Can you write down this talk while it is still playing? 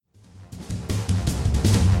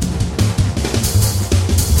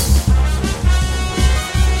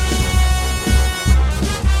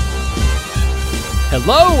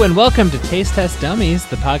Hello and welcome to Taste Test Dummies,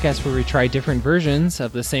 the podcast where we try different versions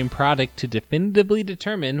of the same product to definitively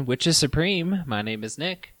determine which is supreme. My name is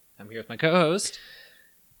Nick. I'm here with my co-host.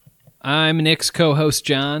 I'm Nick's co-host,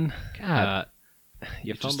 John. God,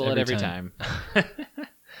 you fumble it every time.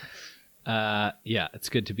 Yeah, it's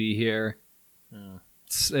good to be here.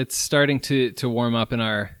 It's starting to warm up in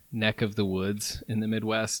our neck of the woods in the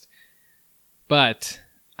Midwest. But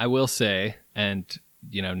I will say, and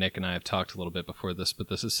Nick and I have talked a little bit before this, but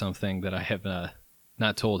this is something that I have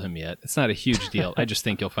not told him yet. It's not a huge deal. I just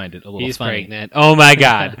think you'll find it a little He's funny. pregnant. Oh my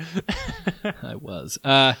God. I was.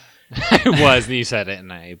 I was, and you said it,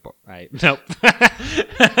 and I nope.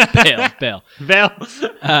 Bail.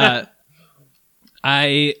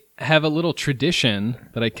 I have a little tradition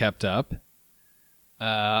that I kept up.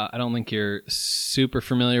 I don't think you're super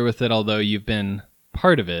familiar with it, although you've been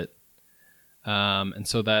part of it. And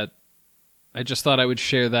so that I just thought I would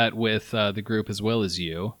share that with the group as well as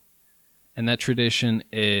you. And that tradition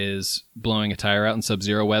is blowing a tire out in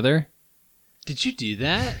sub-zero weather. Did you do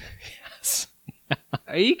that? Yes.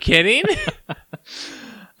 Are you kidding?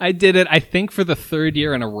 I did it, I think, for the third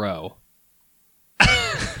year in a row.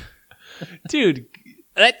 Dude,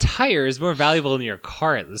 that tire is more valuable than your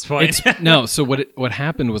car at this point. No, so what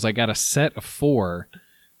happened was I got a set of 4,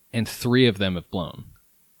 and 3 of them have blown.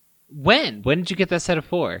 When? When did you get that set of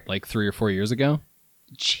 4? Like 3 or 4 years ago.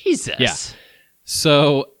 Jesus. Yeah.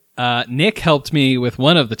 So Nick helped me with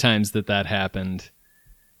one of the times that happened.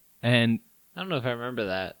 And I don't know if I remember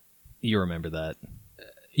that. you remember that.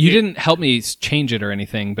 You didn't help me change it or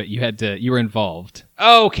anything, but you were involved.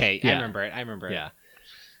 Oh, okay. Yeah. I remember it.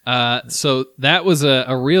 Yeah. So that was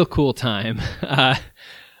a real cool time.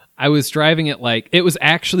 I was driving it it was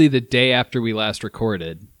actually the day after we last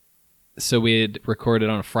recorded. So we had recorded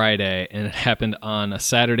on a Friday, and it happened on a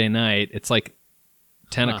Saturday night. It's like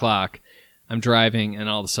 10 o'clock. I'm driving, and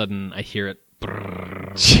all of a sudden, I hear it.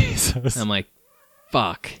 Jesus. I'm like,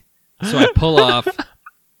 fuck. So I pull off.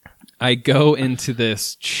 I go into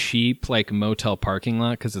this cheap, motel parking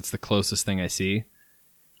lot, because it's the closest thing I see.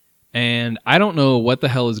 And I don't know what the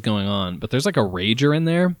hell is going on, but there's a rager in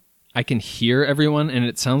there. I can hear everyone, and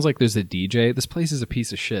it sounds like there's a DJ. This place is a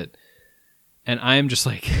piece of shit. And I'm just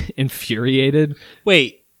infuriated.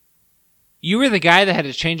 Wait, you were the guy that had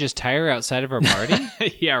to change his tire outside of our party?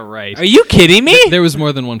 Yeah, right. Are you kidding me? There was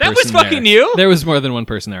more than one person there. That was fucking you? There was more than one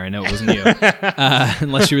person there. I know it wasn't you.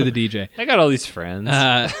 Unless you were the DJ. I got all these friends.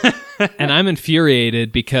 And I'm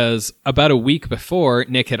infuriated because about a week before,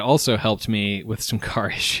 Nick had also helped me with some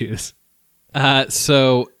car issues.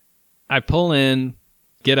 So I pull in,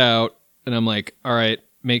 get out, and I'm like, all right,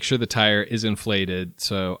 make sure the tire is inflated.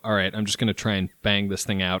 So, all right, I'm just going to try and bang this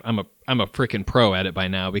thing out. I'm a freaking pro at it by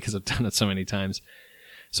now because I've done it so many times.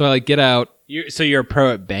 So I get out. You're a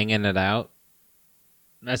pro at banging it out?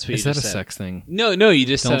 That's what you just said. Is that a said. sex thing? No, you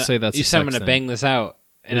just don't say that's. You a said I'm sex going to thing. bang this out.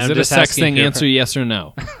 And Is I'm it a just sex asking thing? if Answer yes or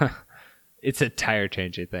no. It's a tire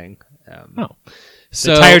changing thing. No.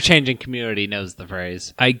 The tire changing community knows the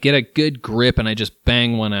phrase. I get a good grip and I just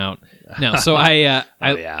bang one out. No, so I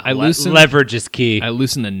loosen. Leverage is key. I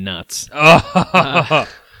loosen the nuts. Oh,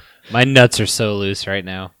 my nuts are so loose right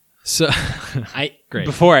now. So great.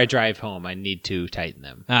 Before I drive home, I need to tighten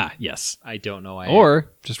them. Yes. I don't know why. Or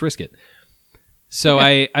just risk it. So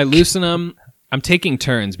I loosen them. I'm taking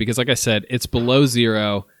turns because, like I said, it's below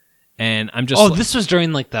zero, and I'm just. This was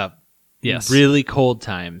during the yes, really cold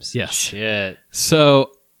times. Yes. Shit.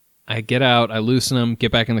 So I get out, I loosen them,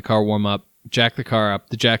 get back in the car, warm up, jack the car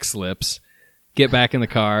up. The jack slips. Get back in the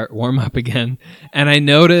car, warm up again, and I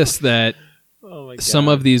notice that some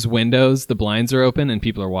of these windows, the blinds are open, and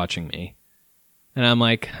people are watching me. And I'm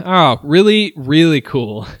like, oh, really, really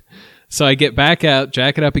cool. So I get back out,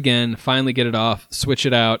 jack it up again, finally get it off, switch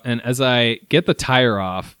it out, and as I get the tire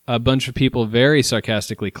off, a bunch of people very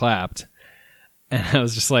sarcastically clapped. And I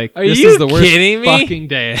was just like, this is the worst fucking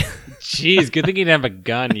day. Jeez, good thing you didn't have a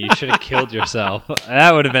gun. You should have killed yourself.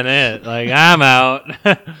 That would have been it. I'm out.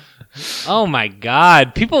 Oh my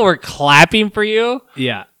God. People were clapping for you?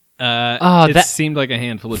 Yeah. That seemed like a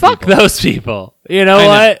handful of people. Fuck those people. You know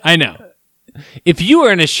what? I know. If you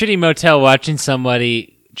were in a shitty motel watching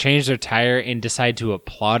somebody change their tire and decide to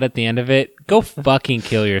applaud at the end of it, go fucking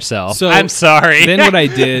kill yourself. So I'm sorry. Then what I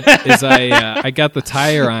did is I got the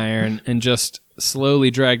tire iron and just slowly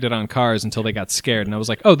dragged it on cars until they got scared. And I was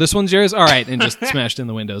like, oh, this one's yours? All right. And just smashed in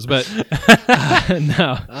the windows. But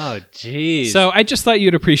no. Oh, jeez. So I just thought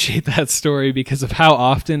you'd appreciate that story because of how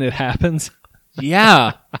often it happens.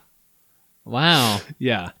 Yeah. Wow.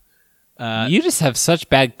 Yeah. You just have such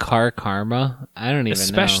bad car karma. I don't even know.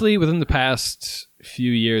 Especially within the past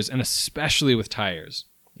few years, and especially with tires.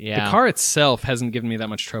 Yeah. The car itself hasn't given me that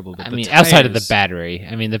much trouble. But outside of the battery.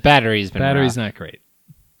 I mean, the battery's been battery's rough. not great.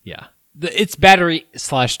 Yeah. It's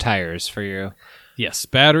battery/tires for you. Yes,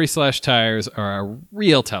 battery/tires are a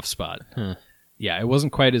real tough spot. Huh. Yeah, it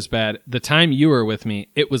wasn't quite as bad. The time you were with me,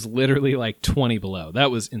 it was literally like 20 below. That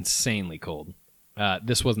was insanely cold.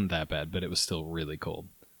 This wasn't that bad, but it was still really cold.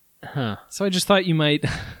 Huh. So I just thought you might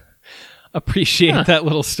appreciate that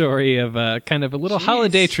little story of kind of a little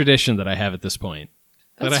holiday tradition that I have at this point.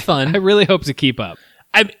 That's fun. I really hope to keep up.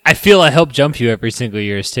 I feel I help jump you every single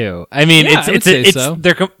year too. I mean, Yeah, I would say so.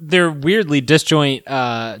 They're weirdly disjoint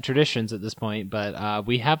traditions at this point, but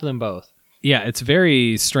we have them both. Yeah, it's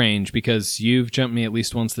very strange because you've jumped me at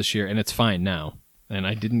least once this year, and it's fine now. And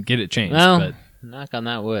I didn't get it changed. Well, but knock on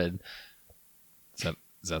that wood.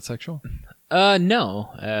 is that sexual?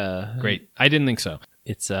 No. Great. I didn't think so.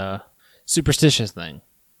 It's a superstitious thing.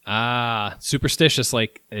 Ah, superstitious.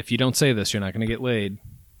 Like if you don't say this, you're not going to get laid.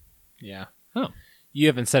 Yeah. Oh. You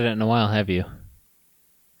haven't said it in a while, have you?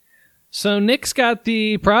 So Nick's got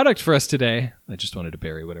the product for us today. I just wanted to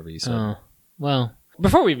bury whatever you said. Oh, well,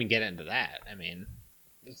 before we even get into that, I mean,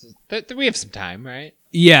 we have some time, right?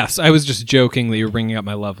 Yes, I was just joking that you were bringing up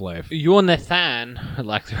my love life. Jonathan,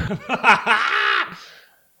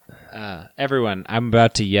 everyone, I'm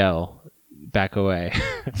about to yell. Back away.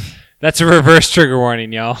 That's a reverse trigger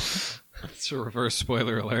warning, y'all. It's a reverse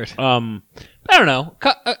spoiler alert. I don't know.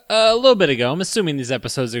 A little bit ago, I'm assuming these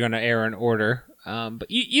episodes are going to air in order. But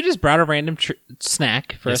you just brought a random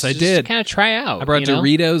snack for us. Yes, I did. Just kind of try out. I brought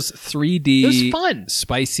Doritos 3D. It was fun.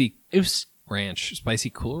 Spicy. It was ranch. Spicy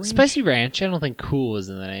Cool Ranch. Spicy Ranch. I don't think cool is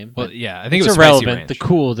in the name. Well, yeah, I think it was irrelevant. Spicy Ranch. The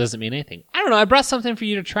cool doesn't mean anything. I don't know. I brought something for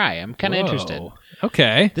you to try. I'm kind of interested.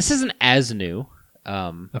 Okay. This isn't as new.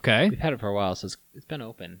 Okay. We've had it for a while, so it's been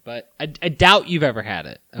open. But I doubt you've ever had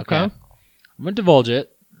it. Okay. Okay. I'm going to divulge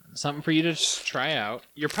it. Something for you to try out.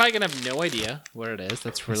 You're probably going to have no idea what it is.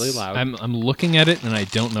 That's really loud. I'm looking at it, and I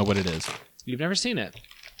don't know what it is. You've never seen it.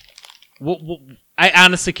 Well, I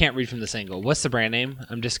honestly can't read from this angle. What's the brand name?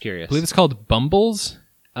 I'm just curious. I believe it's called Bumbles.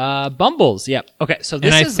 Bumbles, yep. Okay, so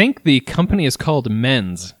this I think the company is called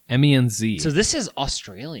Men's, M-E-N-Z. So this is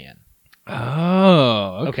Australian.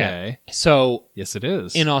 Oh, okay. So yes, it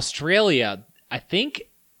is. In Australia, I think,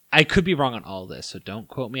 I could be wrong on all this, so don't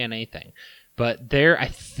quote me on anything. But I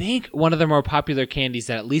think one of the more popular candies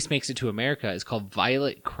that at least makes it to America is called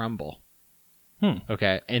Violet Crumble.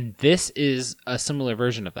 Okay, and this is a similar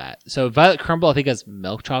version of that. So Violet Crumble, I think, has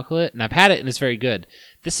milk chocolate, and I've had it, and it's very good.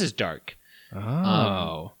 This is dark.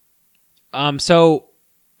 Oh. So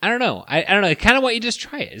I don't know. I don't know. I kind of want you to just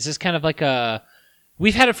try it. It's just kind of like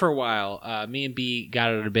we've had it for a while. Me and B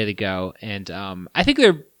got it a bit ago, and I think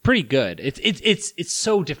they're pretty good. It's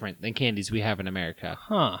so different than candies we have in America.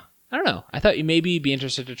 Huh. I don't know. I thought you maybe be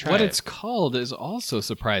interested to try what it. it's called is also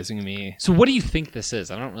surprising to me. So what do you think this is?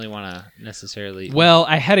 I don't really want to necessarily... Well,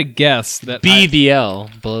 I had a guess that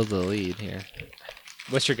BBL, below the lead here.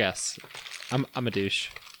 What's your guess? I'm a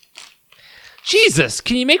douche. Jesus,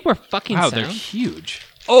 can you make more fucking Wow, sound? they're huge.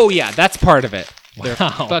 Oh yeah, that's part of it. They're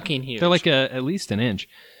Wow. fucking huge. They're like at least an inch.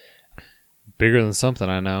 Bigger than something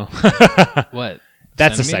I know. What?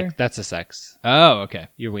 That's Centimeter? That's a sex. Oh, okay.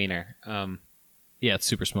 Your wiener. Yeah, it's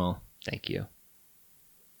super small. Thank you.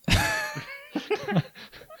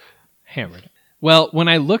 Hammered. Well, when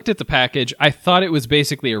I looked at the package, I thought it was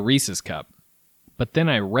basically a Reese's cup. But then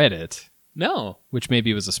I read it, No. which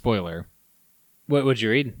maybe was a spoiler. What would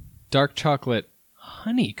you read? Dark chocolate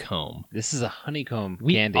honeycomb. This is a honeycomb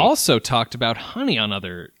We candy. also talked about honey on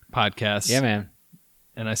other podcasts. Yeah, man.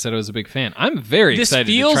 And I said I was a big fan. I'm very This excited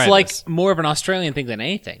feels to try like this. more of an Australian thing than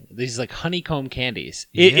anything. These like honeycomb candies.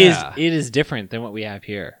 Yeah. It is different than what we have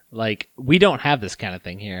here. Like we don't have this kind of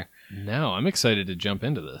thing here. No, I'm excited to jump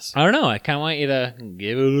into this. I don't know. I kind of want you to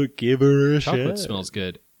give her a Chocolate shot. smells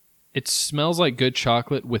good. It smells like good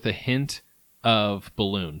chocolate with a hint of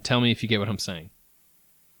balloon. Tell me if you get what I'm saying.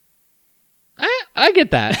 I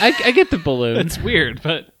get that. I get the balloon. It's weird,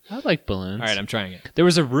 but I like balloons. all right, I'm trying it. There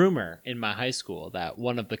was a rumor in my high school that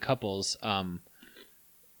one of the couples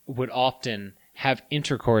would often have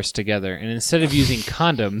intercourse together, and instead of using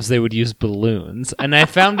condoms, they would use balloons. And I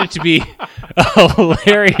found it to be a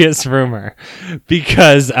hilarious rumor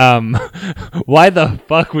because why the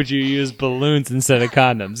fuck would you use balloons instead of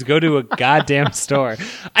condoms? Go to a goddamn store.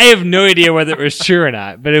 I have no idea whether it was true or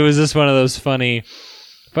not, but it was just one of those funny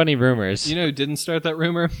rumors. You know who didn't start that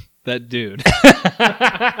rumor? That dude.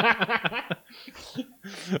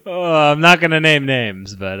 Oh, I'm not gonna name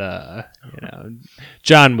names, but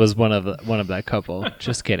John was one of that couple.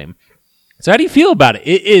 Just kidding. So how do you feel about it?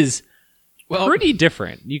 It is pretty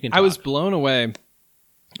different. You can. I was blown away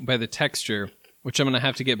by the texture. which I'm going to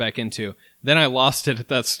have to get back into. Then I lost it at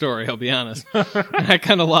that story, I'll be honest. I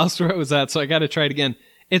kind of lost where it was at, so I got to try it again.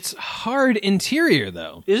 It's hard interior,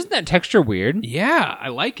 though. Isn't that texture weird? Yeah, I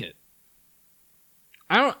like it.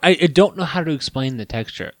 I don't know how to explain the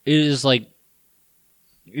texture. It is like,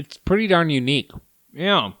 it's pretty darn unique.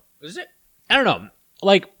 Yeah. Is it? I don't know.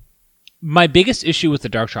 Like, my biggest issue with the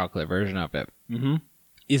dark chocolate version of it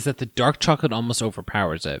is that the dark chocolate almost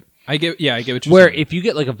overpowers it. I get what you're Where saying. if you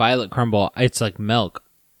get like a violet crumble, it's like milk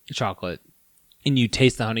chocolate, and you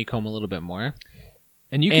taste the honeycomb a little bit more.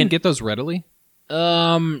 And you can get those readily?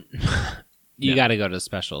 You got to go to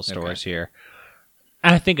special stores here.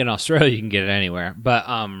 I think in Australia you can get it anywhere, but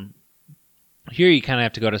here you kind of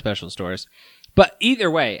have to go to special stores. But either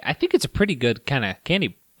way, I think it's a pretty good kind of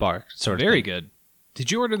candy bar sort of Very thing. good. Did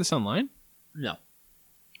you order this online? No.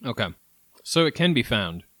 Okay. So it can be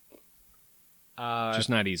found. Just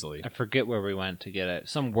not easily. I forget where we went to get it.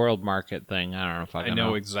 Some World Market thing. I don't know if I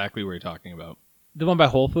know exactly what you're talking about. The one by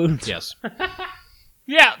Whole Foods? Yes.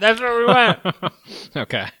 Yeah, that's where we went.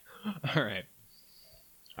 Okay. All right.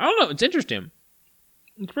 I don't know. It's interesting.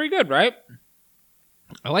 It's pretty good, right?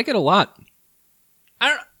 I like it a lot.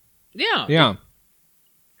 Yeah. Yeah.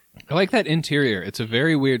 I like that interior. It's a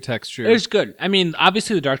very weird texture. It's good. I mean,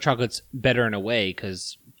 obviously the dark chocolate's better in a way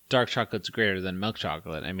because dark chocolate's greater than milk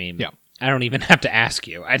chocolate. I mean, yeah. I don't even have to ask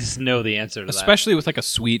you. I just know the answer to Especially with like a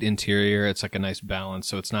sweet interior. It's like a nice balance,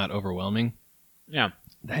 so it's not overwhelming. Yeah.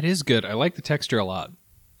 That is good. I like the texture a lot.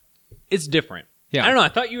 It's different. Yeah. I don't know. I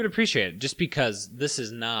thought you would appreciate it just because this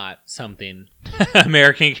is not something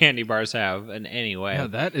American candy bars have in any way. Yeah,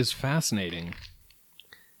 that is fascinating.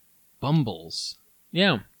 Bumbles.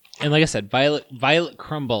 Yeah. And like I said, Violet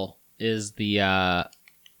Crumble is the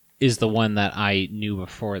one that I knew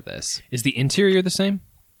before this. Is the interior the same?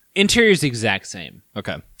 Interior's the exact same.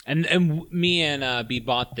 Okay. And me and B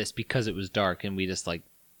bought this because it was dark, and we just like,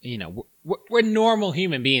 we're normal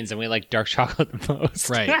human beings, and we like dark chocolate the most.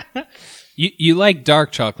 Right. You like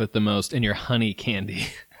dark chocolate the most, and your honey candy.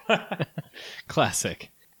 Classic.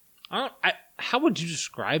 How would you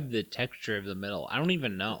describe the texture of the middle? I don't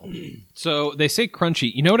even know. So they say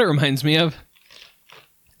crunchy. You know what it reminds me of?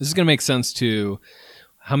 This is going to make sense to...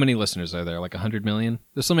 How many listeners are there? Like 100 million?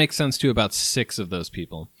 This will make sense to about 6 of those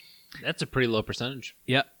people. That's a pretty low percentage.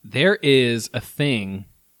 Yeah. There is a thing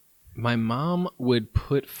my mom would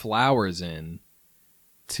put flowers in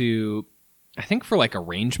to... I think for like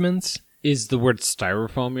arrangements. Is the word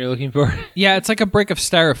styrofoam you're looking for? Yeah, it's like a brick of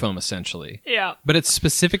styrofoam, essentially. Yeah. But it's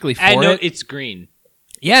specifically for I know it. it's green.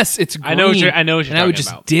 Yes, it's green. I know what you're and talking I would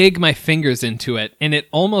just about. dig my fingers into it, and it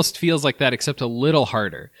almost feels like that, except a little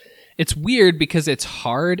harder. It's weird because it's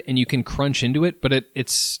hard, and you can crunch into it, but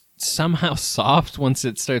it's somehow soft once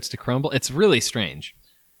it starts to crumble. It's really strange.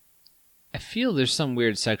 I feel there's some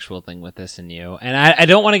weird sexual thing with this in you, and I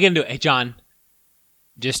don't want to get into it. Hey, John,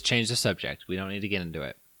 just change the subject. We don't need to get into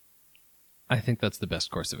it. I think that's the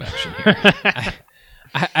best course of action here.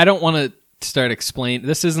 I don't want to start explaining.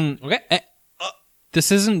 This isn't okay.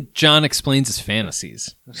 This isn't John explains his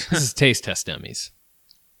fantasies. This is Taste Test Dummies.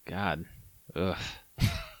 God, ugh.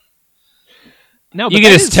 No, you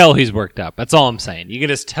can just tell he's worked up. That's all I'm saying. You can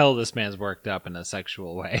just tell this man's worked up in a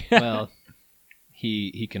sexual way. Well,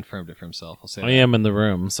 he confirmed it for himself. I'll say. I am in the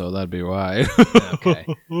room, so that'd be why. Okay.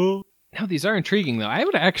 No, these are intriguing, though. I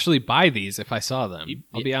would actually buy these if I saw them.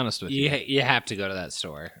 I'll be honest with you. You have to go to that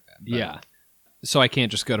store. Yeah. So I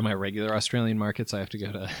can't just go to my regular Australian markets. I have to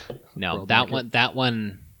go to no, World that Market. that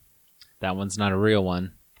one's not a real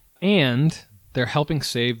one. And they're helping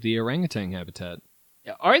save the orangutan habitat.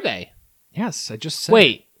 Are they? Yes, I just said.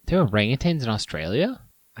 Wait, there are orangutans in Australia?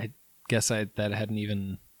 I guess that hadn't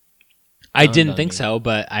even. I didn't on think me. so,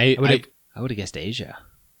 but I would have guessed Asia.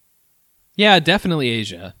 Yeah, definitely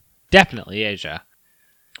Asia. Definitely Asia.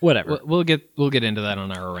 Whatever. We'll get into that on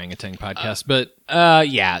our orangutan podcast, but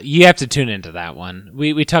yeah, you have to tune into that one.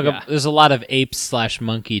 We talk. Yeah. There's a lot of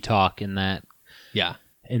ape/monkey talk in that. Yeah.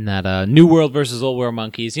 In that New World versus Old World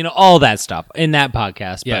monkeys, all that stuff in that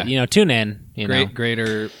podcast. Yeah. But tune in.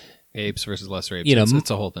 Greater apes versus lesser apes. It's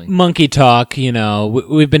a whole thing. Monkey talk.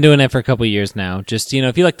 We've been doing it for a couple of years now. Just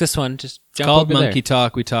if you like this one, just It's jump called over Monkey there.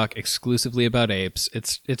 Talk. We talk exclusively about apes.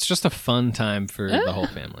 It's just a fun time for the whole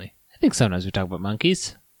family. I think sometimes we talk about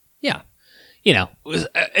monkeys. Yeah.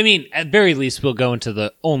 I mean, at very least, we'll go into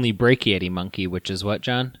the only brachiating monkey, which is what,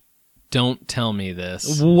 John? Don't tell me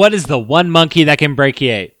this. What is the one monkey that can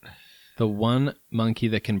brachiate? The one monkey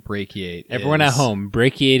that can brachiate. Everyone at home,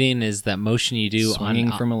 brachiating is that motion you do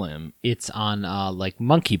swinging from a limb. It's on like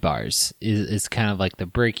monkey bars. Is kind of like the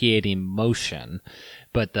brachiating motion,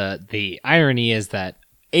 but the irony is that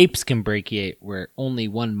apes can brachiate where only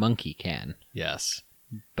one monkey can. Yes.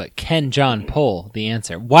 But can John pull the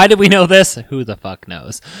answer? Why do we know this? Who the fuck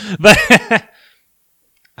knows? But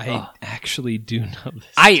I actually do know this.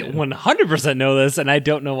 I too. 100% know this, and I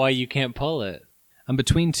don't know why you can't pull it. I'm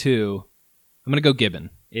between two. I'm going to go Gibbon.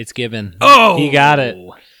 It's given. Oh! He got it.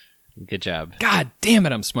 Good job. God damn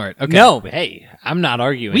it, I'm smart. Okay. No, hey, I'm not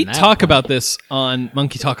arguing We that talk point. about this on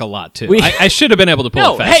Monkey Talk a lot, too. We- I should have been able to pull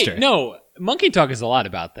No, it faster. hey, no. Monkey Talk is a lot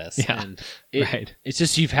about this. Yeah, and right. It's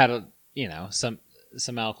just you've had,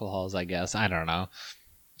 some alcohols, I guess. I don't know.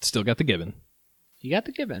 Still got the Gibbon. You got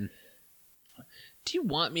the given. Do you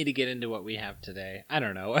want me to get into what we have today? I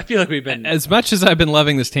don't know. I feel like we've been... As much as I've been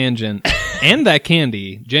loving this tangent and that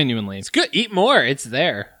candy, genuinely, It's good. Eat more. It's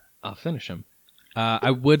there. I'll finish them.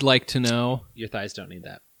 I would like to know Your thighs don't need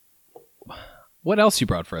that. what else you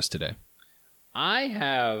brought for us today. I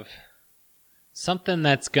have something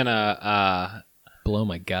that's gonna Blow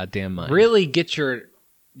my goddamn mind. really get your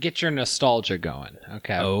nostalgia going.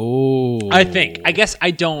 Okay. Oh. I think. I guess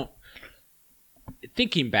I don't.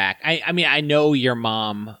 Thinking back, I mean, I know your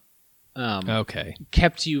mom Okay.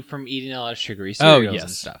 kept you from eating a lot of sugary cereals yes.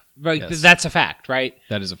 and stuff. Like, Yes. that's a fact, right?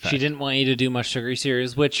 That is a fact. She didn't want you to do much sugary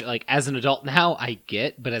cereals, which, like, as an adult now, I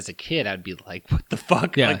get. But as a kid, I'd be like, what the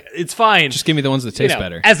fuck? Yeah. Like, it's fine. Just give me the ones that You taste know,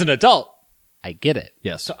 better. As an adult, I get it.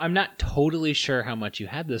 Yes. So I'm not totally sure how much you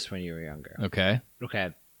had this when you were younger. Okay.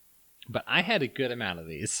 Okay. But I had a good amount of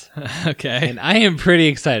these. Okay. And I am pretty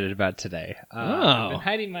excited about today. Oh. I've been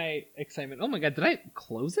hiding my excitement. Oh my god, did I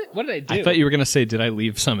close it? What did I do? I thought you were going to say, did I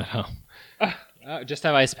leave some at home? Just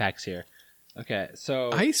have ice packs here. Okay,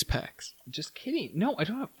 so Ice packs. just kidding. No, I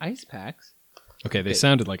don't have ice packs. Okay, they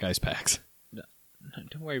sounded like ice packs. No,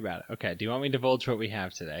 don't worry about it. Okay, do you want me to divulge what we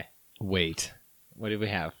have today? Wait. What do we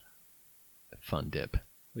have? Fun dip.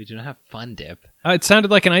 We do not have Fun Dip. It sounded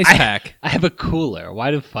like an ice pack. I have a cooler.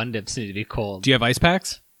 Why do Fun Dips need to be cold? Do you have ice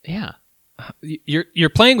packs? Yeah. You're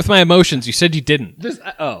playing with my emotions. You said you didn't.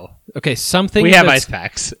 Okay, something. We have that's- ice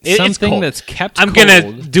packs. It's Something cold. that's kept. I'm cold.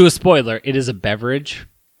 gonna do a spoiler. It is a beverage.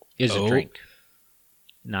 Is Oh. a drink,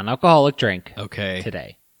 non-alcoholic drink. Okay.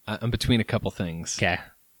 Today. I'm between a couple things. Okay.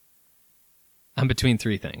 I'm between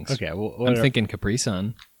three things. Okay. Well, I'm thinking Capri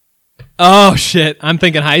Sun. Oh shit! I'm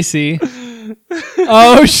thinking High C.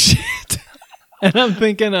 Oh shit! And I'm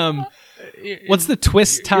thinking what's the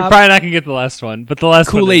twist You're top? probably not gonna get the last one, but the last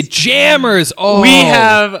Kool-Aid one. Jammers. Oh, We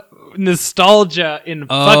have nostalgia in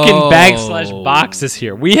fucking bag/boxes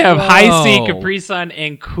here. We have High C, Capri Sun,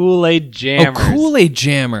 and Kool-Aid Jammers. Kool-Aid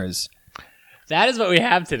Jammers. That is what we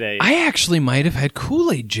have today. I actually might have had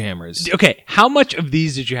Kool-Aid Jammers. Okay, how much of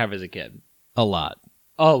these did you have as a kid? A lot.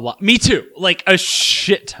 A lot. Me too. Like a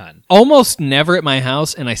shit ton. Almost never at my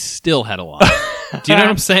house, and I still had a lot. Do you know what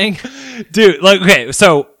I'm saying? Dude, like, okay,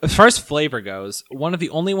 so as far as flavor goes, one of the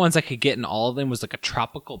only ones I could get in all of them was like a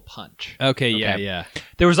tropical punch. Okay, yeah.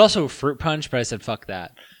 There was also a fruit punch, but I said, fuck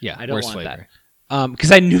that. Yeah, I don't worst want flavor. that.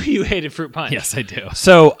 Because I knew you hated fruit punch. Yes, I do.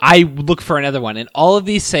 So I look for another one, and all of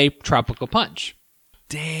these say tropical punch.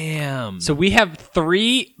 Damn. So we have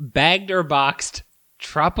 3 bagged or boxed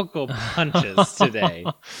tropical punches today.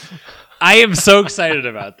 I am so excited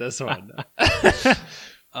about this one.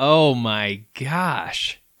 Oh my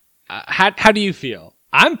gosh. How do you feel?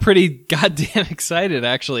 I'm pretty goddamn excited,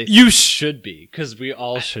 actually. You should be, because we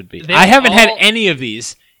all should be. They're I haven't had all- any of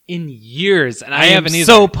these in years, and I am haven't either.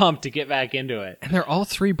 so pumped to get back into it. And they're all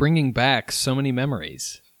three bringing back so many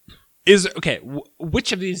memories.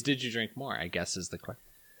 Which of these did you drink more, I guess is the question.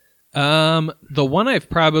 The one I've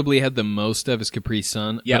probably had the most of is Capri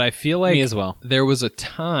Sun, Yep, but I feel like me as well. there was a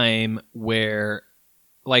time where,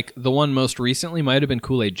 like, the one most recently might have been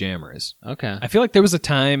Kool-Aid Jammers. Okay. I feel like there was a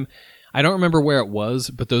time, I don't remember where it was,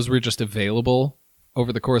 but those were just available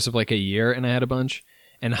over the course of like a year, and I had a bunch.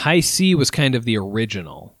 And High C was kind of the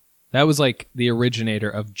original. That was like the originator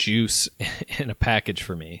of juice in a package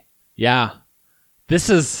for me. Yeah. This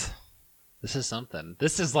is something.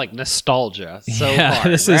 This is like nostalgia so yeah,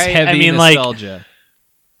 far, this is right? heavy I mean, nostalgia.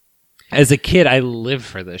 like, as a kid, I lived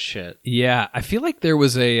for this shit. Yeah, I feel like there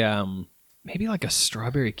was a maybe like a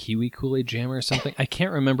strawberry kiwi Kool-Aid Jammer or something. I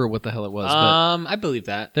can't remember what the hell it was, but I believe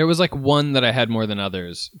that. there was like one that I had more than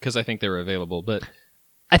others because I think they were available. But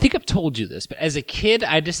I think I've told you this, but as a kid,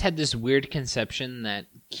 I just had this weird conception that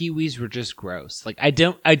kiwis were just gross. Like, I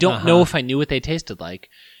don't know if I knew what they tasted like,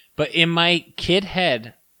 but in my kid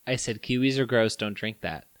head, I said kiwis are gross. Don't drink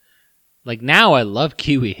that. Like, now I love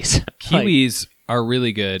kiwis. Like, kiwis are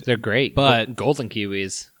really good. they're great, but- golden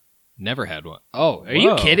kiwis. Never had one. Oh, are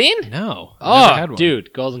you Whoa. kidding? No. Never had Oh, one.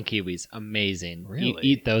 dude, golden kiwis, amazing. Really?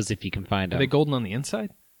 Eat those if you can find Are them. they golden on the inside?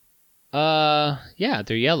 Yeah,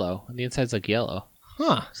 they're yellow. The inside's like yellow.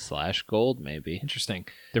 Huh. / gold, maybe. Interesting.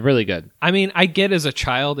 They're really good. I mean, I get as a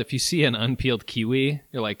child, if you see an unpeeled kiwi,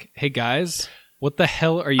 you're like, hey guys, what the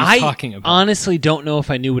hell are you talking about? I honestly don't know if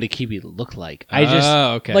I knew what a kiwi looked like. I just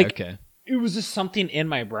okay. It was just something in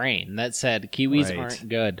my brain that said kiwis aren't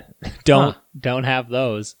good. Don't have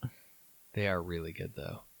those. They are really good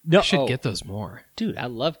though. No, I should get those more. Dude, I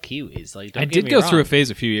love kiwis. Like, I did go through a phase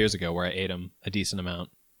a few years ago where I ate them a decent amount.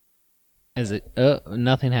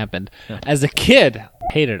 Nothing happened. As a kid,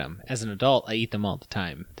 hated them. As an adult, I eat them all the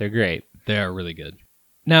time. They're great. They are really good.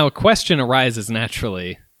 Now, a question arises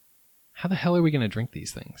naturally. How the hell are we going to drink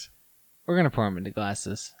these things? We're going to pour them into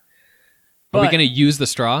glasses. Are we going to use the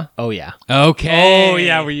straw? Oh, yeah. Okay. Oh,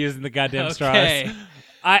 yeah, we're using the goddamn straws.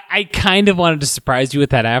 I kind of wanted to surprise you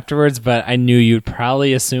with that afterwards, but I knew you'd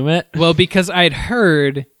probably assume it. Well, because I'd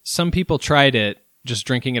heard some people tried it, just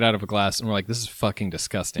drinking it out of a glass, and were like, this is fucking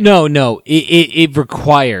disgusting. No. It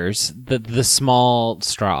requires the small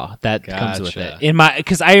straw that comes with it.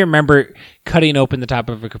 Because I remember cutting open the top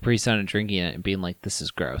of a Capri Sun and drinking it and being like, this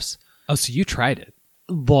is gross. Oh, so you tried it?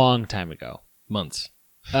 Long time ago. Months.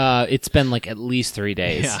 It's been like at least 3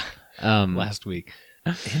 days. Yeah. Last week.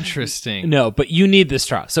 Interesting. No, but you need the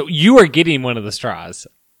straw. So you are getting one of the straws.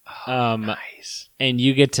 Nice. And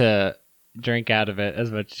you get to drink out of it as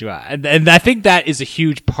much as you want. And I think that is a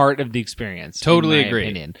huge part of the experience. Totally in my agree.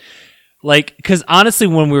 Opinion. Like, because honestly,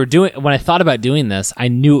 when I thought about doing this, I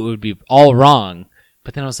knew it would be all wrong.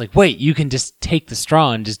 But then I was like, wait, you can just take the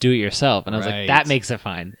straw and just do it yourself. And I was like, that makes it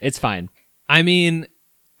fine. It's fine. I mean,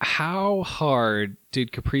 how hard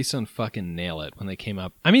did Capri Sun fucking nail it when they came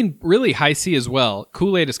up? I mean, really High C as well.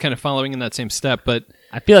 Kool-Aid is kind of following in that same step, but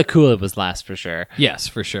I feel like Kool-Aid was last for sure. Yes,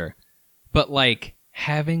 for sure. But like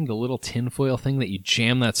having the little tinfoil thing that you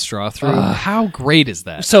jam that straw through, how great is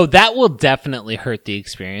that? So that will definitely hurt the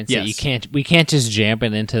experience. Yes. That we can't just jam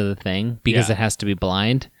it into the thing because it has to be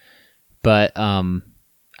blind. But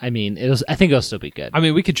I mean, I think it'll still be good. I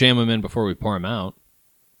mean, we could jam them in before we pour them out.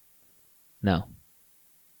 No.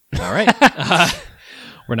 All right.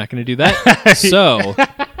 We're not going to do that. So,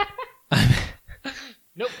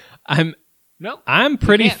 Nope. I'm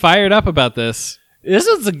pretty fired up about this. This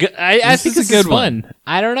was a good. I think this is a good one.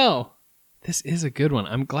 I don't know. This is a good one.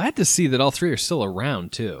 I'm glad to see that all three are still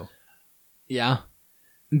around too. Yeah.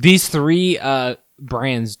 These three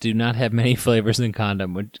brands do not have many flavors in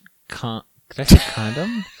condom. Did I say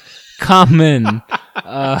condom? Common.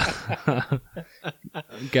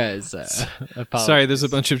 Guys, apologies. Sorry, there's a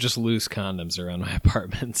bunch of just loose condoms around my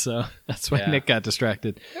apartment, so that's why Nick got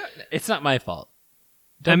distracted. It's not my fault.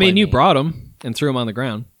 I mean, you brought them and threw them on the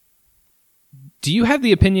ground. Do you have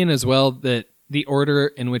the opinion as well that the order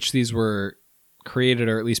in which these were created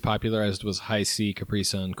or at least popularized was High C, Capri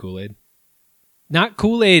Sun, Kool-Aid? Not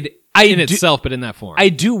Kool-Aid itself, but in that form. I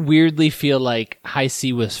do weirdly feel like High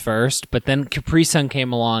C was first, but then Capri Sun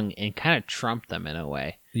came along and kind of trumped them in a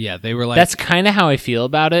way. Yeah, they were like... That's kind of how I feel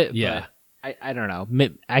about it. Yeah. I don't know.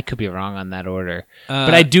 I could be wrong on that order.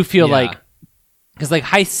 But I do feel like... Because like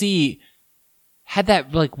High C had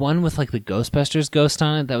that like one with like the Ghostbusters ghost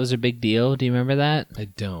on it. That was a big deal. Do you remember that? I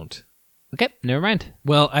don't. Okay, never mind.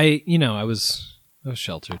 Well, I was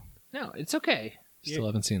sheltered. No, it's okay. Still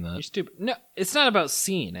haven't seen that. You're stupid. No, it's not about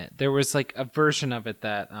seeing it. There was like a version of it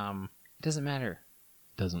that it doesn't matter.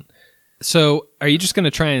 Doesn't. So, are you just going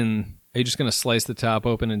to slice the top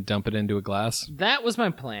open and dump it into a glass? That was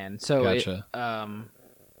my plan. So, gotcha.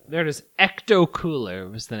 There it is. Ecto Cooler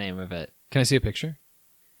was the name of it. Can I see a picture?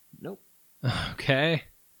 Nope. Okay.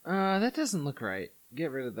 That doesn't look right.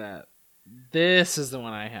 Get rid of that. This is the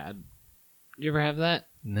one I had. You ever have that?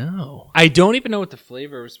 No. I don't even know what the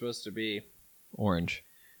flavor was supposed to be. Orange.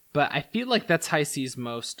 But I feel like that's High C's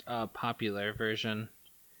most popular version.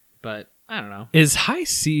 But I don't know. Is High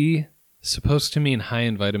C supposed to mean high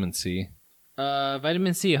in vitamin C?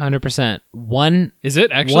 Vitamin C, 100%. Is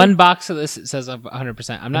it actually? One box of this, it says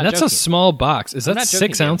 100%. I'm not That's joking. a small box. Is that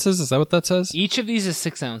 6 ounces? Is that what that says? Each of these is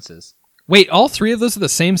 6 ounces. Wait, all three of those are the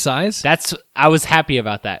same size? I was happy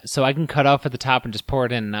about that. So I can cut off at the top and just pour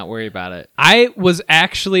it in and not worry about it. I was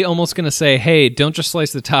actually almost going to say, hey, don't just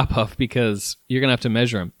slice the top off because you're going to have to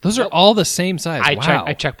measure them. Those are all the same size.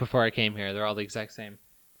 I checked before I came here. They're all the exact same.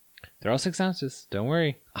 They're all 6 ounces. Don't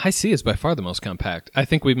worry. High C is by far the most compact. I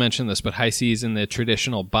think we mentioned this, but High C is in the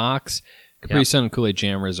traditional box. Capri Sun and Kool-Aid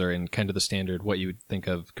Jammers are in kind of the standard, what you would think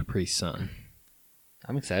of Capri Sun.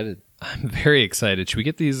 I'm excited. I'm very excited. Should we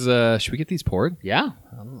get these poured? Yeah.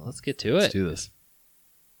 Let's get to it. Let's do this.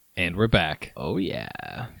 And we're back. Oh,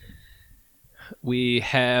 yeah. We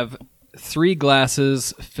have 3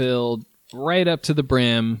 glasses filled right up to the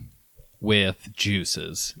brim with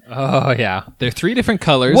juices. Oh, yeah. They're 3 different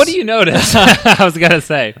colors. What do you notice? I was going to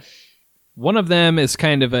say. One of them is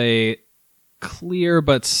kind of a clear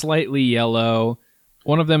but slightly yellow.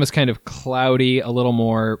 One of them is kind of cloudy, a little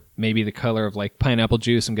more maybe the color of like pineapple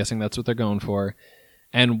juice. I'm guessing that's what they're going for.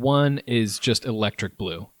 And one is just electric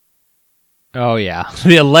blue. Oh, yeah.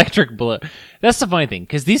 The electric blue. That's the funny thing,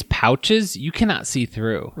 because these pouches, you cannot see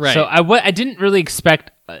through. Right. So I didn't really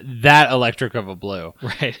expect that electric of a blue.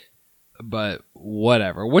 Right. But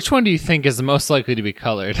whatever. Which one do you think is the most likely to be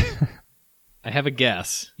colored? I have a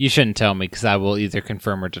guess. You shouldn't tell me, because I will either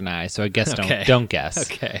confirm or deny. So I guess Okay. don't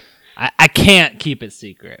guess. Okay. I can't keep it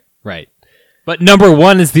secret. Right. But number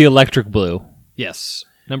 1 is the electric blue. Yes.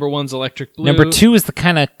 Number 1's electric blue. Number 2 is the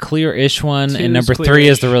kind of clear-ish one, 2 and is number 3 clear-ish.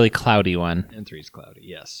 is the really cloudy one. And 3's cloudy,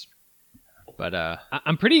 yes. But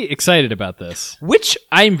I'm pretty excited about this. which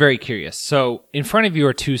I'm very curious. So in front of you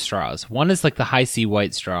are 2 straws. One is like the High C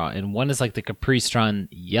white straw, and one is like the Capri Sun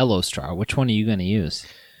yellow straw. Which one are you going to use?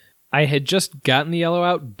 I had just gotten the yellow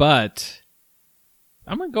out, but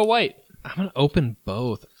I'm going to go white. I'm going to open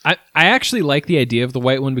both. I actually like the idea of the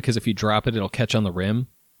white one because if you drop it, it'll catch on the rim.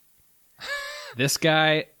 This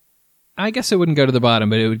guy, I guess it wouldn't go to the bottom,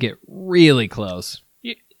 but it would get really close.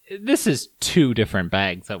 This is 2 different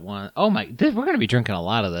bags at once. Oh my, we're going to be drinking a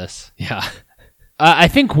lot of this. Yeah. I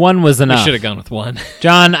think one was We enough. should have gone with one.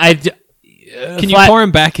 John, Can you pour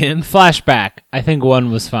him back in? Flashback. I think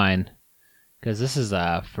one was fine. Because this is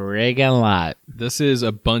a friggin' lot. This is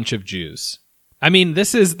a bunch of juice. I mean,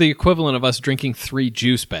 this is the equivalent of us drinking 3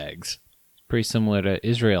 juice bags. Pretty similar to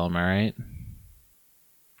Israel, am I right?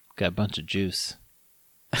 Got a bunch of juice.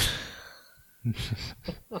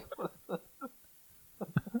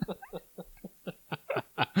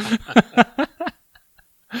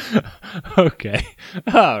 Okay.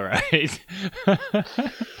 All right.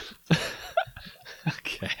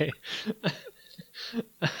 Okay.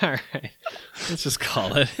 All right. Let's just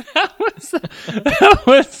call it. That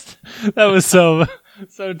was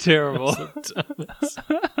so terrible.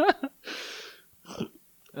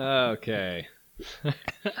 Okay.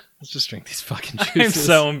 Let's just drink these fucking I'm juices.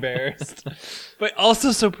 so embarrassed, but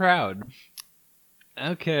also so proud.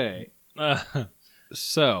 Okay.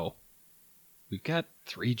 So, we've got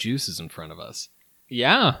 3 juices in front of us.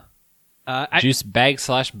 Yeah. I Juice bag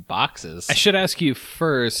 / boxes. should ask you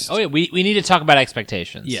first. Oh yeah, we need to talk about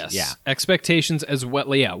expectations. Yes. Yeah. Expectations as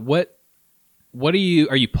well. Yeah. What are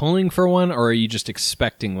you pulling for one, or are you just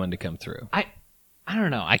expecting one to come through? I don't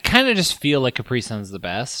know. I kind of just feel like Capri Sun's the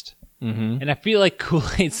best. Mm-hmm. And I feel like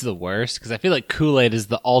Kool-Aid's the worst, because I feel like Kool-Aid is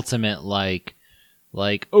the ultimate, like,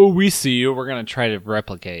 oh, we see you, we're going to try to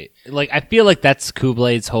replicate. Like, I feel like that's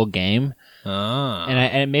Kool-Aid's whole game. Ah.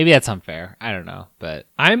 And maybe that's unfair. I don't know, but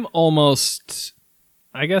I'm almost...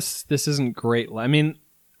 I guess this isn't great. I mean,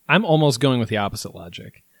 I'm almost going with the opposite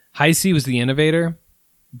logic. High C was the innovator,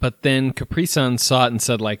 but then Capri Sun saw it and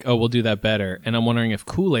said, like, oh, we'll do that better. And I'm wondering if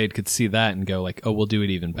Kool-Aid could see that and go, like, oh, we'll do it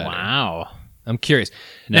even better. wow. I'm curious.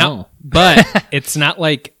 No. Now, but it's not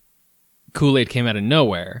like Kool-Aid came out of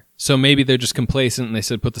nowhere. So maybe they're just complacent and they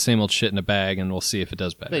said, put the same old shit in a bag and we'll see if it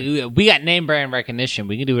does better. We got name brand recognition.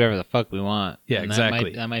 We can do whatever the fuck we want. Yeah, And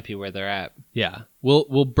exactly. That might be where they're at. Yeah.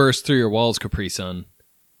 We'll burst through your walls, Capri Sun.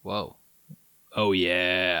 Whoa. Oh,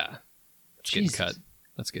 yeah. That's getting Jesus. cut.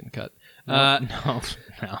 That's getting cut. No.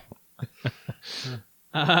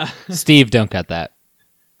 Steve, don't cut that.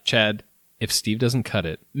 Chad, if Steve doesn't cut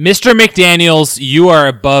it, Mr. McDaniels, you are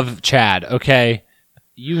above Chad, okay?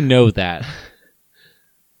 You know that.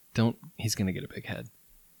 he's going to get a big head.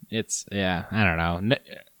 I don't know.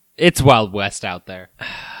 It's Wild West out there.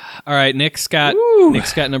 All right, Nick's got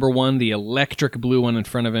number 1, the electric blue one in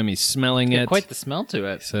front of him. He's smelling it. Quite the smell to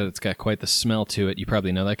it. He said it's got quite the smell to it. You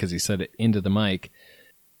probably know that because he said it into the mic.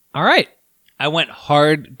 All right. I went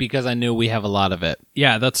hard because I knew we have a lot of it.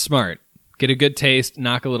 Yeah, that's smart. Get a good taste,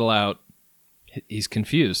 knock a little out. He's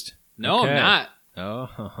confused. No, Okay. I'm not.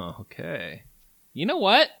 Oh, okay. You know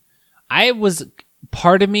what?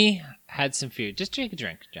 Part of me had some fear. Just take a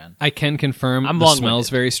drink, John. I can confirm I'm the long-winded. smell's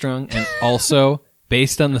very strong. And also,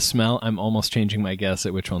 based on the smell, I'm almost changing my guess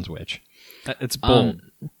at which one's which. It's bold.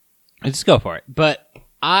 Just go for it. But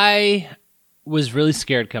I was really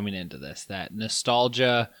scared coming into this that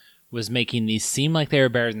nostalgia was making these seem like they were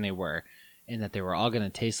better than they were, and that they were all going to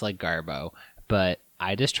taste like Garbo. But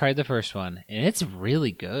I just tried the first one, and it's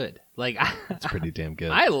really good. Like, It's pretty damn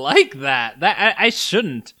good. I like that. I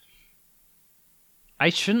shouldn't. I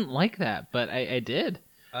shouldn't like that, but I did.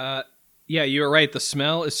 Yeah, you were right. The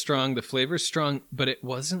smell is strong. The flavor's strong, but it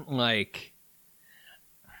wasn't like...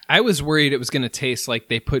 I was worried it was going to taste like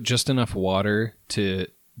they put just enough water to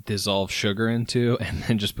dissolve sugar into and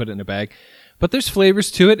then just put it in a bag. But there's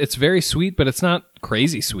flavors to it. It's very sweet, but it's not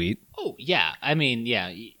crazy sweet. Oh, yeah. I mean,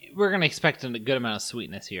 yeah, we're going to expect a good amount of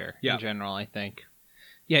sweetness here in general, I think.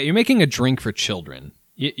 Yeah, you're making a drink for children.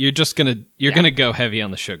 You're just going to go heavy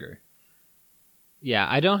on the sugar. Yeah,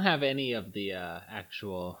 I don't have any of the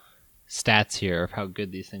actual stats here of how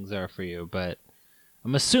good these things are for you, but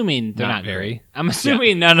I'm assuming they're not very. great. I'm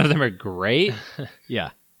assuming none of them are great.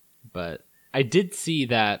 Yeah. But I did see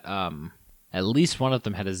that at least one of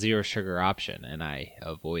them had a zero sugar option, and I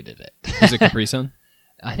avoided it. Is it Capri Sun?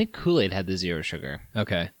 I think Kool-Aid had the zero sugar.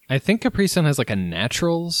 Okay. I think Capri Sun has like a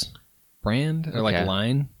Naturals brand or like a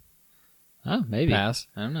line. Oh, maybe. Pass.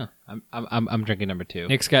 I don't know. I'm drinking number 2.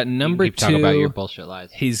 Nick's got number 2. Talk about your bullshit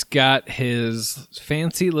lies. He's got his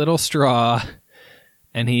fancy little straw,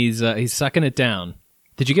 and he's sucking it down.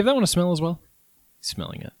 Did you give that one a smell as well? He's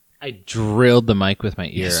smelling it. I drilled the mic with my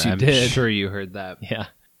ear. Yes, you I'm did. sure you heard that. Yeah.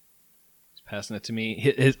 He's passing it to me.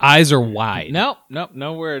 His eyes are wide. Nope,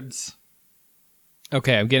 no words.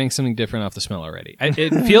 Okay, I'm getting something different off the smell already.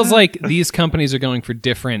 It feels like these companies are going for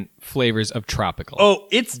different flavors of tropical. Oh,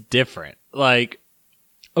 it's different. Like,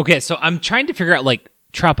 okay, so I'm trying to figure out, like,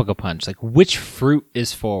 tropical punch. Like, which fruit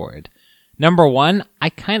is forward? Number 1, I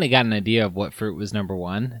kind of got an idea of what fruit was number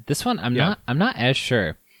 1. This one, I'm not as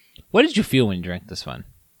sure. What did you feel when you drank this one?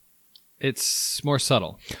 It's more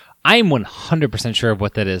subtle. I'm 100% sure of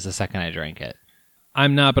what that is the second I drank it.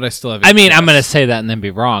 I'm not, but I still have. I mean, I'm going to say that and then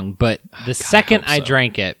be wrong, but the second I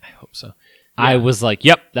drank it, I hope so. I was like,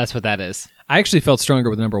 yep, that's what that is. I actually felt stronger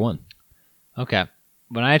with number 1. Okay.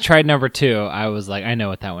 When I tried number 2, I was like, I know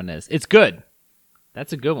what that one is. It's good.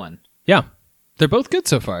 That's a good one. Yeah. They're both good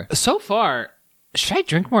so far. So far, should I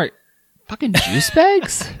drink more fucking juice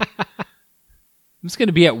bags? I'm just going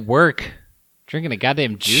to be at work drinking a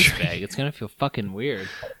goddamn juice bag. It's going to feel fucking weird.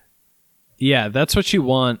 Yeah, that's what you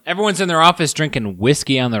want. Everyone's in their office drinking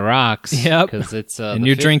whiskey on the rocks. Yep. Because it's and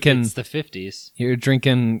you're drinking. It's the 50s. You're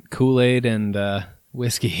drinking Kool-Aid and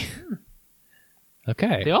whiskey.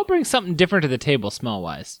 Okay. They all bring something different to the table, smell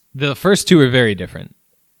wise. The first 2 are very different.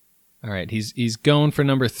 All right, he's going for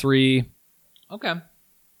number 3. Okay.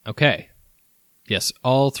 Okay. Yes,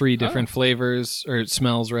 all 3 different flavors or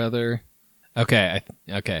smells rather. Okay.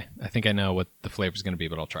 I think I know what the flavor's going to be,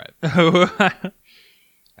 but I'll try it.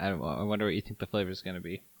 I wonder what you think the flavor is going to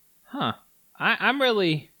be. Huh.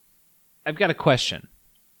 I've got a question.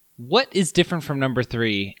 What is different from number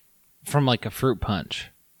 3 from like a fruit punch?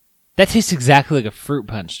 That tastes exactly like a fruit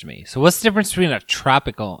punch to me. So what's the difference between a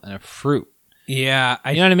tropical and a fruit? Yeah.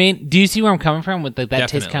 You know what I mean? Do you see where I'm coming from with that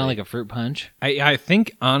tastes Definitely. kind of like a fruit punch? I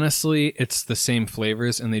think, honestly, it's the same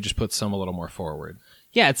flavors, and they just put some a little more forward.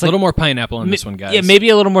 Yeah, it's a little more pineapple in this one, guys. Yeah, maybe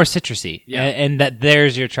a little more citrusy. Yeah. And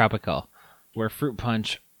there's your tropical. Where fruit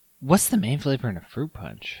punch... What's the main flavor in a fruit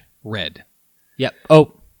punch? Red. Yep.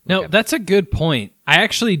 Oh. No, okay. That's a good point. I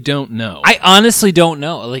actually don't know. I honestly don't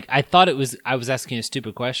know. Like, I thought I was asking a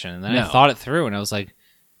stupid question, and then I thought it through, and I was like,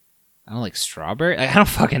 I don't like strawberry? I don't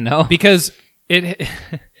fucking know. Because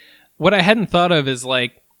what I hadn't thought of is,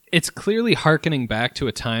 like, it's clearly hearkening back to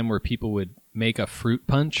a time where people would make a fruit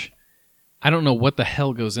punch. I don't know what the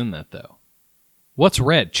hell goes in that, though. What's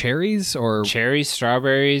red? Cherries or... Cherries,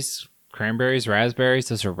 strawberries... Cranberries, raspberries,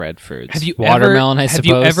 those are red fruits. Have you Watermelon, I suppose. Have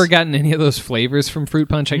you ever gotten any of those flavors from fruit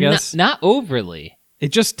punch, I guess? Not overly. It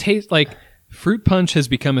just tastes like fruit punch has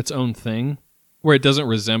become its own thing where it doesn't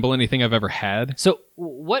resemble anything I've ever had. So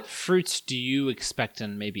what fruits do you expect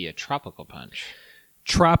in maybe a tropical punch?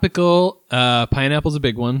 Tropical, pineapple's a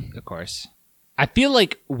big one. Of course. I feel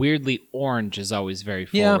like, weirdly, orange is always very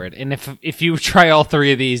forward. Yeah. And if you try all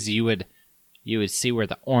 3 of these, you would see where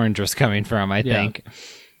the orange was coming from, I think.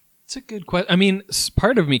 It's a good question. I mean,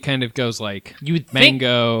 part of me kind of goes like you would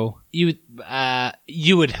mango. You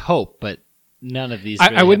would hope, but none of these.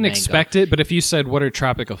 Really I wouldn't have expect it, but if you said what are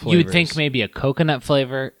tropical flavors, you would think maybe a coconut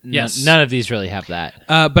flavor. Yes, none of these really have that.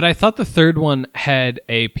 But I thought the third one had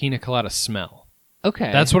a pina colada smell. Okay,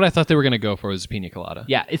 that's what I thought they were going to go for, was a pina colada.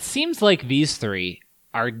 Yeah, it seems like these 3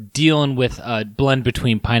 are dealing with a blend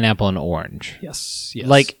between pineapple and orange. Yes.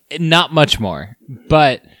 Like not much more,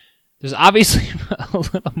 but. There's obviously a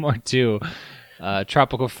little more to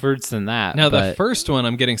tropical fruits than that. Now, the first one,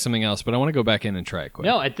 I'm getting something else, but I want to go back in and try it quick.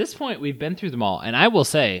 No, at this point, we've been through them all. And I will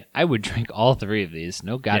say, I would drink all 3 of these.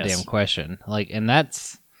 No goddamn question. Like, and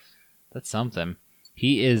that's something.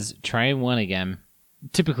 He is trying one again.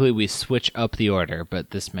 Typically, we switch up the order, but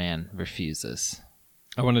this man refuses.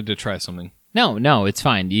 I wanted to try something. No, it's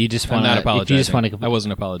fine. You just want to... I'm not apologizing. You just want to... I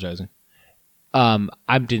wasn't apologizing.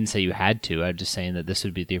 I didn't say you had to. I'm just saying that this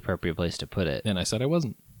would be the appropriate place to put it. And I said I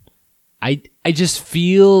wasn't. I just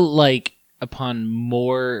feel like upon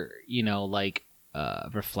more,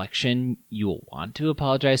 reflection, you will want to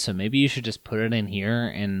apologize. So maybe you should just put it in here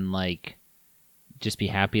and like just be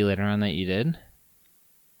happy later on that you did.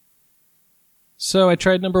 So I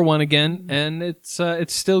tried number 1 again, and it's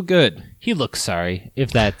still good. He looks sorry.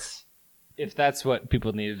 If that's what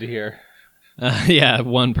people needed to hear. Yeah,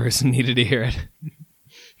 one person needed to hear it.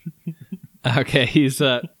 Okay, he's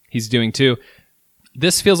doing 2.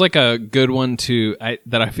 This feels like a good one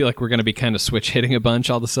that I feel like we're going to be kind of switch hitting a bunch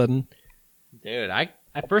all of a sudden. Dude,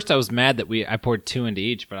 at first I was mad that I poured 2 into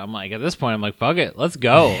each, but I'm like, at this point I'm like, fuck it, let's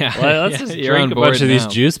go. Yeah, let's just drink a bunch of these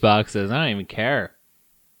juice boxes. I don't even care.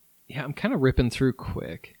 Yeah, I'm kind of ripping through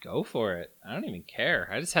quick. Go for it. I don't even care.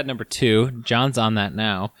 I just had number 2. John's on that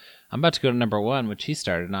now. I'm about to go to number 1, which he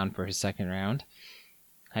started on for his second round.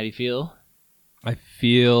 How do you feel? I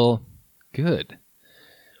feel good.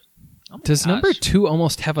 Oh Does number 2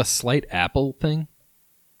 almost have a slight apple thing?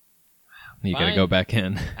 You gotta go back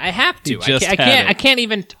in. I have to. I can't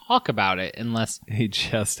even talk about it unless he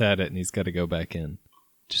just had it, and he's got to go back in.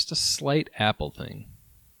 Just a slight apple thing.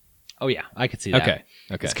 Oh yeah, I could see that. Okay.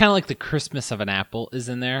 It's kind of like the Christmas of an apple is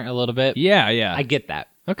in there a little bit. Yeah. I get that.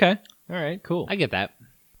 Okay. All right. Cool. I get that.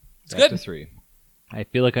 It's back good. To 3. I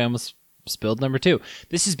feel like I almost spilled number 2.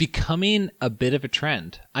 This is becoming a bit of a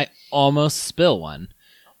trend. I almost spill one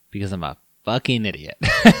because I'm a fucking idiot.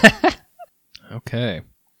 Okay.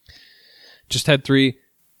 Just had 3.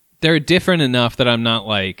 They're different enough that I'm not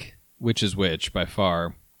like, which is which by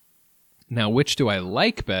far. Now, which do I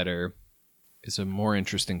like better is a more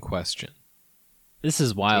interesting question. This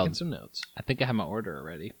is wild. Taking some notes. I think I have my order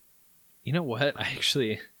already. You know what?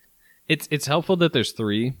 It's helpful that there's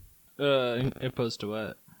 3. Opposed to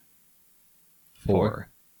what? 4.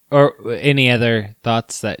 Or any other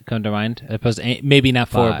thoughts that come to mind? Opposed to maybe not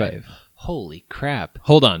 4, 5. but holy crap!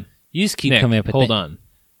 Hold on. You just keep Nick, coming up with hold on.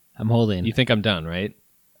 I'm holding. You think I'm done, right?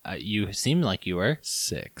 You seem like you were.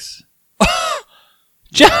 6.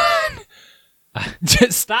 John!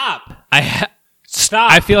 Just stop!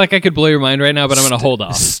 Stop! I feel like I could blow your mind right now, but I'm going to hold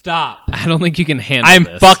off. Stop! I don't think you can handle I'm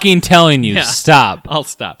this. fucking telling you, stop. I'll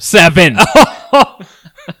stop. 7!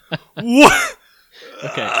 What?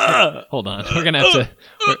 Okay, hold on. We're going to have to...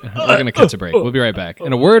 We're going to catch a break. We'll be right back.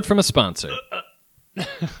 And a word from a sponsor.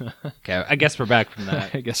 Okay, I guess we're back from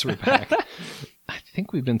that. I guess we're back. I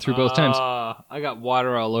think we've been through both times. I got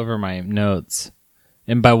water all over my notes.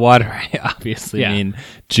 And by water, I obviously mean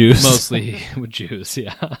juice. Mostly with juice,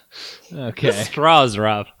 yeah. Okay. The straw's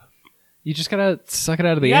rough. You just gotta suck it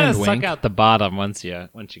out of the you end, gotta suck out the bottom once you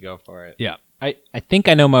go for it. Yeah. I think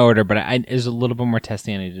I know my order, but there's a little bit more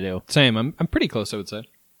testing I need to do. Same. I'm pretty close, I would say.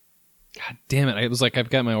 God damn it. I was like, I've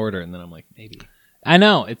got my order, and then I'm like, maybe. I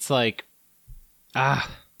know. It's like...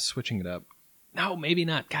 switching it up. No, maybe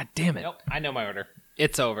not. God damn it. Nope. I know my order.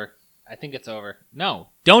 It's over. I think it's over. No.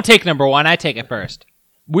 Don't take number 1. I take it first.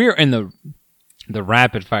 We're in the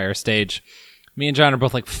rapid fire stage. Me and John are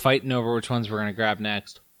both like fighting over which ones we're going to grab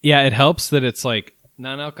next. Yeah, it helps that it's like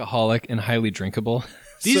non-alcoholic and highly drinkable.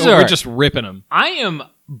 These we're just ripping them. I am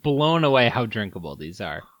blown away how drinkable these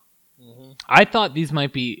are. Mm-hmm. I thought these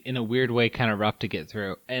might be in a weird way kind of rough to get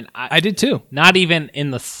through, and I did too. Not even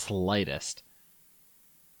in the slightest.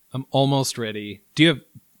 I'm almost ready. Do you have?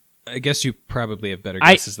 I guess you probably have better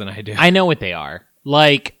guesses than I do. I know what they are.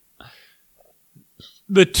 Like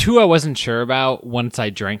the 2 I wasn't sure about. Once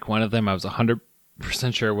I drank one of them, I was 100%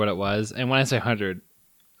 sure what it was. And when I say 100,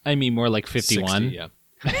 I mean more like 51. 60,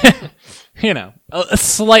 yeah.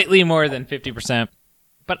 Slightly more than 50%.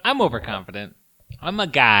 But I'm overconfident. I'm a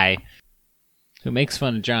guy who makes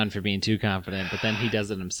fun of John for being too confident, but then he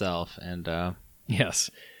does it himself. And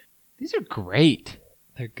yes, these are great.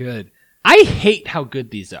 They're good. I hate how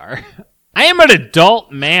good these are. I am an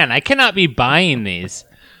adult man. I cannot be buying these.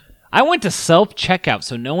 I went to self-checkout,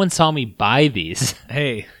 so no one saw me buy these.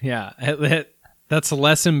 Hey, yeah, that's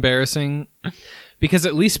less embarrassing because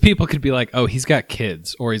at least people could be like, oh, he's got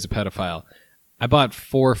kids or he's a pedophile. I bought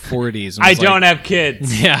 4 40s. I don't have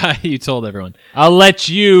kids. Yeah, you told everyone. I'll let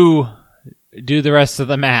you do the rest of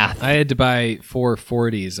the math. I had to buy 4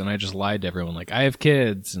 40s, and I just lied to everyone like, I have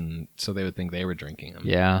kids, and so they would think they were drinking them.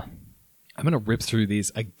 Yeah. I'm going to rip through these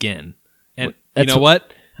again. And you know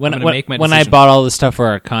what? When I bought all this stuff for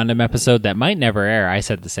our condom episode that might never air, I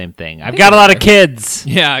said the same thing. I've got a lot of kids.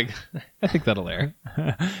 Yeah, I think that'll air.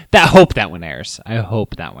 I hope that one airs. I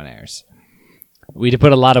hope that one airs. We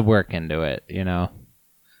put a lot of work into it, you know.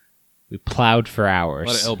 We plowed for hours.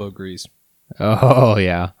 A lot of elbow grease. Oh,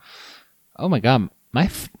 yeah. Oh, my God.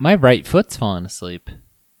 My right foot's falling asleep.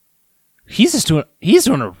 He's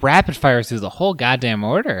doing a rapid fire through the whole goddamn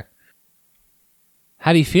order.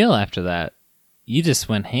 How do you feel after that? You just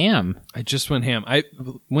went ham. I just went ham. I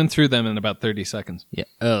went through them in about 30 seconds.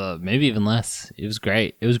 Yeah, maybe even less. It was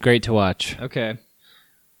great. It was great to watch. Okay.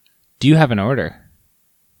 Do you have an order?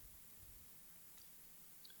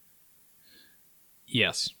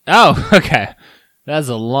 Yes. Oh, okay. That's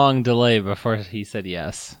a long delay before he said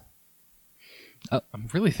yes. Oh, I'm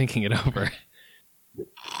really thinking it over.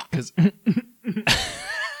 Because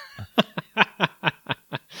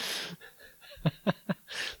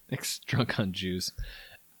Nick's drunk on juice.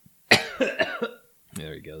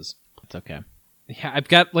 There he goes. It's okay. Yeah, I've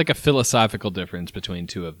got like a philosophical difference between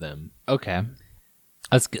two of them. Okay.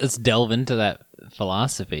 Let's delve into that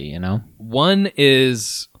philosophy, you know? One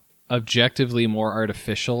is objectively more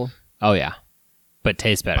artificial. Oh, yeah. But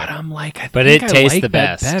tastes better. But I'm like, But think it I tastes like the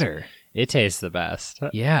that best. better. It tastes the best.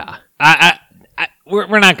 Yeah.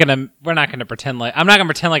 We're not gonna pretend like I'm not gonna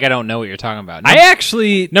pretend like I don't know what you're talking about. I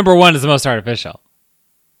actually, Number one is the most artificial.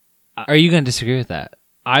 Are you gonna disagree with that?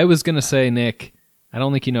 I was gonna say, Nick, I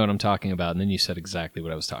don't think you know what I'm talking about, and then you said exactly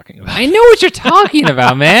what I was talking about. I know what you're talking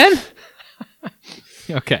about, man.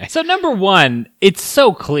 Okay. So number one, it's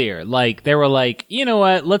so clear. Like they were like, you know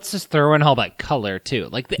what? Let's just throw in all that color too.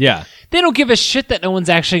 Like Yeah. they don't give a shit that no one's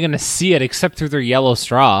actually gonna see it except through their yellow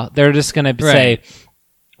straw. They're just gonna say,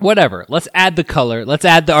 whatever. Let's add the color. Let's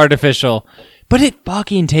add the artificial. But it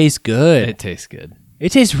fucking tastes good. It tastes good.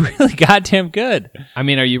 It tastes really goddamn good. I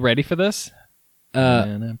mean, are you ready for this?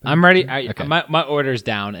 I'm ready. Okay. My order's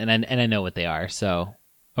down, and I know what they are. So,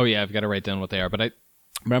 Oh yeah, I've got to write down what they are, but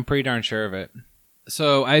I'm pretty darn sure of it.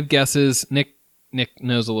 So I have guesses. Nick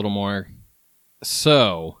knows a little more.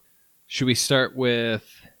 So, should we start with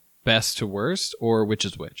best to worst or which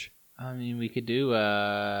is which? I mean, we could do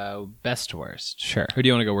best to worst. Sure. Or do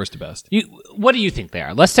you want to go worst to best? What do you think they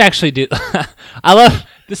are? Let's actually do. I love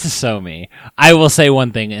this. Is so me. I will say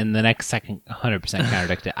one thing, and the next second, 100%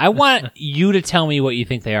 contradict it. I want you to tell me what you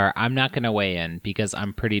think they are. I'm not going to weigh in because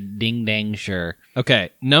I'm pretty ding dang sure.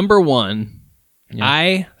 Okay, number one, Yeah.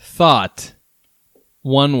 I thought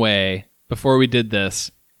one way before we did this,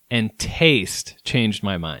 and taste changed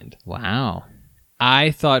my mind. Wow. I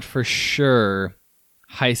thought for sure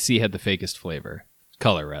High C had the fakest flavor.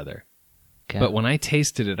 Color, rather. Okay. But when I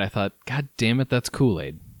tasted it, I thought, God damn it, that's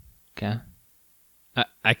Kool-Aid. Okay.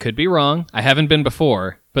 I could be wrong. I haven't been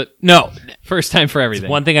before, but No. first time for everything.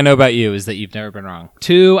 One thing I know about you is that you've never been wrong.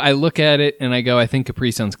 Two, I look at it and I go, I think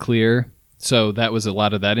Capri Sun's clear. So that was a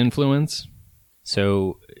lot of that influence.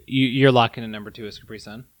 So you're locking in number two as Capri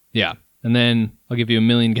Sun? Yeah. And then I'll give you a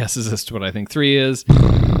million guesses as to what I think three is.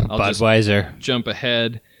 I'll just Budweiser. jump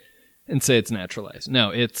ahead and say it's naturalized. No,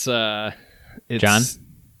 it's John?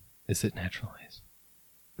 Is it naturalized?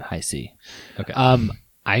 I see. Okay.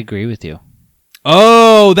 I agree with you.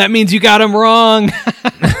 Oh, that means you got him wrong.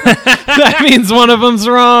 That means one of them's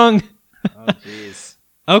wrong. Oh, jeez.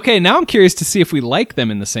 Okay, now I'm curious to see if we like them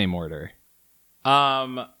in the same order.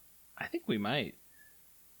 I think we might.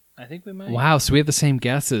 Wow, so we have the same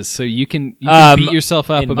guesses. So you can beat yourself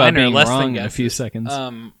up and about mine are being less than wrong in a few guesses. seconds.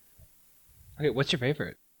 Okay, what's your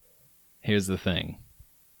favorite? Here's the thing.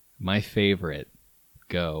 My favorite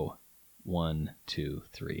go 1, 2,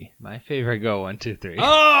 3. My favorite go 1, 2, 3.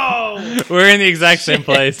 Oh, We're in the exact same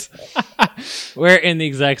place. We're in the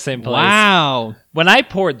exact same place. wow. When I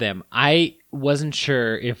poured them, I wasn't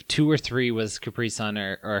sure if 2 or 3 was Capri Sun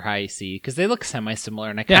or High C because they look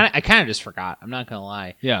semi-similar, and I kind of just forgot. I'm not gonna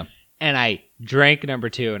lie. Yeah. And I drank number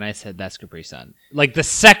 2, and I said, that's Capri Sun. Like, the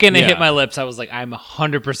second it hit my lips, I was like, I'm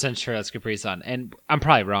 100% sure that's Capri Sun. And I'm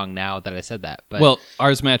probably wrong now that I said that. But Well,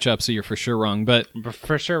 ours match up, so you're for sure wrong. But I'm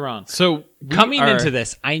for sure wrong. so Coming into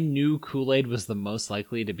this, I knew Kool-Aid was the most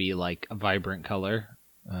likely to be, like, a vibrant color.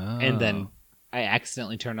 And then I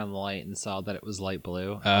accidentally turned on the light and saw that it was light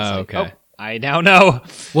blue. I was like, okay. I now know.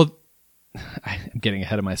 Well, I'm getting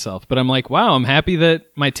ahead of myself, but I'm like, wow, I'm happy that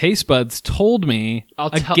my taste buds told me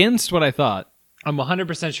against what I thought. I'm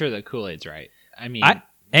 100% sure that Kool-Aid's right. I mean,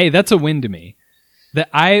 hey, that's a win to me. That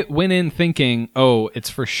I went in thinking, oh, it's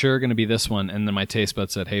for sure going to be this one, and then my taste bud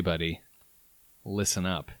said, hey, buddy, listen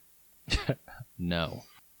up. No.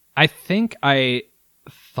 I think I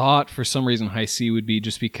thought for some reason High C would be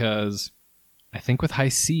just because I think with High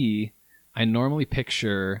C, I normally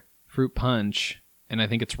picture fruit punch, and I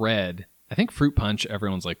think it's red. I think fruit punch,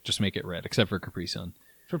 everyone's like, just make it red, except for Capri Sun.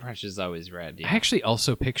 fruit punch is always red. Yeah. I actually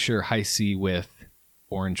also picture High C with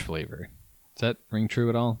orange flavor. Does that ring true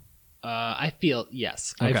at all? I feel,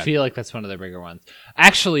 yes. Okay. I feel like that's one of the bigger ones.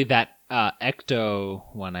 Actually, that Ecto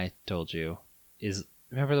one I told you is,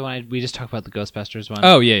 remember the one we just talked about, the Ghostbusters one?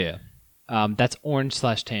 Oh, yeah. That's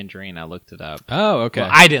orange/tangerine. I looked it up. Oh, okay.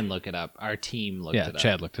 Well, I didn't look it up. Our team looked it up.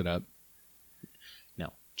 Chad looked it up.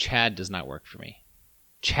 No. Chad does not work for me.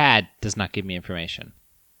 Chad does not give me information.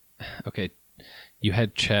 Okay, you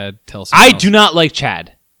had Chad tell I someone else. do not like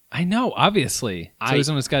Chad. I know, obviously. He's always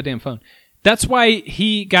on his goddamn phone. That's why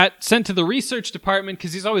he got sent to the research department,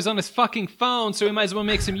 because he's always on his fucking phone, so we might as well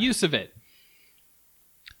make some use of it.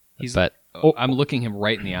 I'm looking him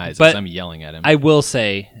right in the eyes as I'm yelling at him. I will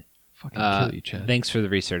say, fucking kill you, Chad. thanks for the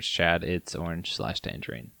research, Chad. It's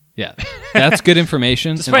orange/tangerine. Yeah, that's good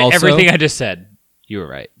information. Despite and also, everything I just said, you were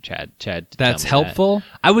right, Chad. That's helpful.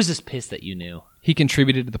 That. I was just pissed that you knew. He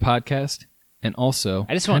contributed to the podcast, and also,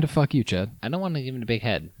 I just want to fuck you, Chad. I don't want to give him a big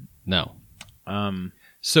head. No.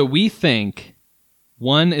 So we think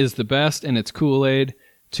 1 is the best and it's Kool-Aid,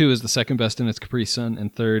 2 is the second best and it's Capri Sun,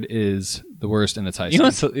 and 3rd is the worst and it's Hi-C. You know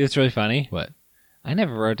what's really funny? What? I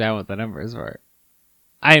never wrote down what the numbers were.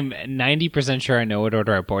 I'm 90% sure I know what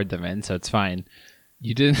order I poured them in, so it's fine.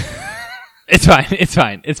 You did? It's fine. It's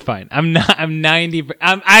fine. It's fine. I'm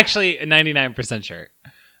actually 99% sure.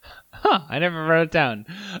 I never wrote it down.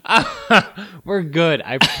 We're good.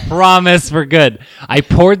 I promise we're good. I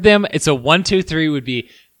poured them. It's a 1, 2, 3 would be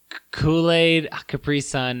Kool-Aid, Capri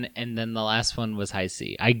Sun, and then the last one was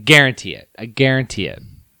Hi-C. I guarantee it.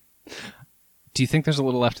 Do you think there's a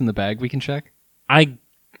little left in the bag we can check?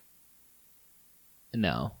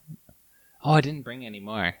 No. Oh, I didn't bring any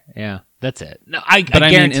more. Yeah, that's it. No, I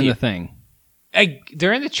guarantee mean in the thing.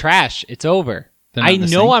 They're in the trash. It's over. I know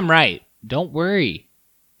sink? I'm right. Don't worry.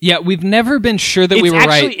 Yeah, we've never been sure that we were right. It's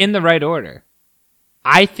right. actually in the right order.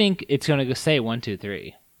 I think it's going to say 1, 2,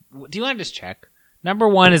 3. Do you want to just check? Number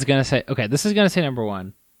 1 is going to say... Okay, this is going to say number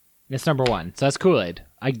 1. It's number 1. So that's Kool-Aid.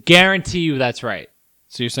 I guarantee you that's right.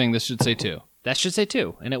 So you're saying this should say 2? That should say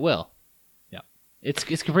 2, and it will. Yeah. It's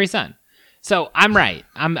Capri Sun. So I'm right.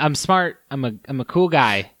 I'm smart. I'm a cool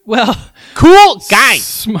guy. Well, cool guy.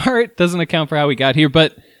 Smart doesn't account for how we got here,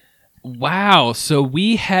 but wow. So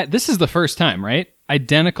we had... This is the first time, right?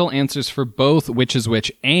 Identical answers for both which is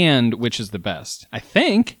which and which is the best. I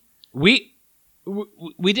think we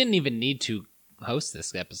didn't even need to host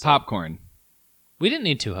this episode. Popcorn. We didn't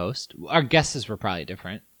need to host. Our guesses were probably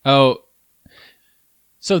different. Oh,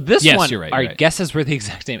 so this yes, one, you're right, our you're right. guesses were the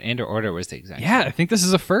exact same, and our order was the exact same. Yeah, I think this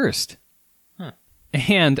is a first. Huh.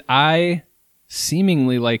 And I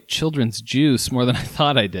seemingly like children's juice more than I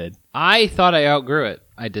thought I did. I thought I outgrew it.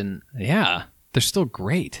 I didn't. Yeah, they're still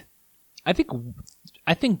great. I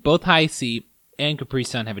think both Hi-C and Capri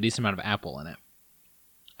Sun have a decent amount of apple in it.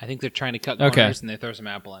 I think they're trying to cut corners and they throw some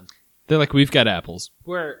apple in. They're like, we've got apples.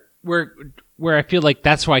 Where I feel like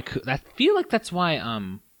that's why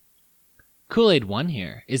Kool-Aid won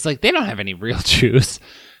here. Is like they don't have any real juice.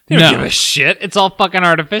 They don't give a shit. It's all fucking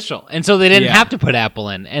artificial. And so they didn't have to put apple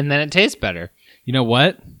in, and then it tastes better. You know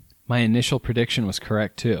what? My initial prediction was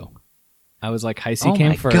correct too. I was like, Hi-C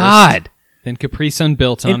came first. God. Then Capri Sun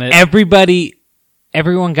built on it.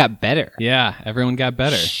 Everyone got better. Yeah, everyone got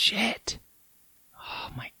better. Shit. Oh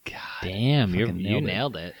my god. Damn, you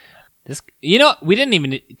nailed it. This, you know, we didn't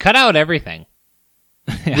even cut out everything.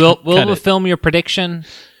 We'll film your prediction,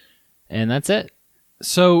 and that's it.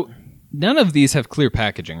 So none of these have clear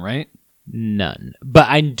packaging, right? None. But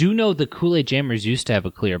I do know the Kool-Aid Jammers used to have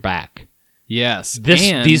a clear back. Yes.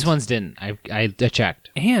 These ones didn't. I checked.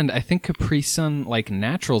 And I think Capri Sun, like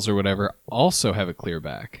Naturals or whatever, also have a clear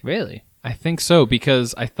back. Really? I think so,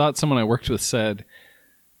 because I thought someone I worked with said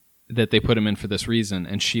that they put them in for this reason,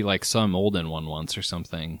 and she like saw mold in one once or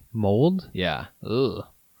something. Mold? Yeah. Ugh.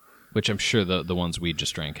 Which I'm sure the ones we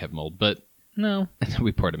just drank have mold, but no.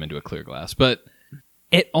 We poured them into a clear glass. But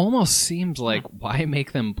it almost seems like, why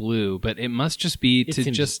make them blue? But it must just be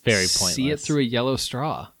to just very see it through a yellow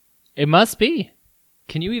straw. It must be.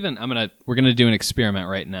 Can you even... We're gonna do an experiment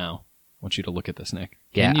right now. I want you to look at this, Nick.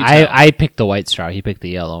 Yeah, I picked the white straw. He picked the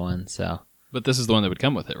yellow one, so... But this is the one that would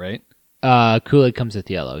come with it, right? Kool-Aid comes with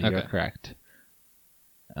yellow. You're Okay. correct.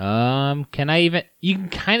 Can I even... You can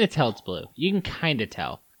kind of tell it's blue. You can kind of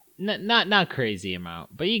tell. Not crazy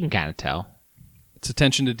amount, but you can kind of tell. It's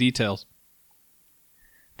attention to details.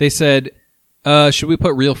 They said, should we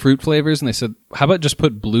put real fruit flavors? And they said, how about just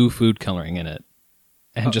put blue food coloring in it?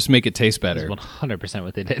 And just make it taste better. That's 100%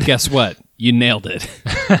 what they did. Guess what? You nailed it.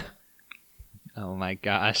 Oh my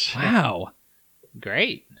gosh. Wow.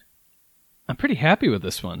 Great. I'm pretty happy with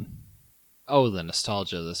this one. Oh, the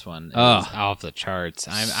nostalgia of this one is off the charts.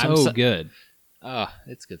 I'm so good. Oh,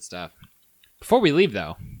 it's good stuff. Before we leave,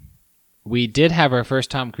 though, we did have our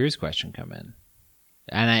first Tom Cruise question come in.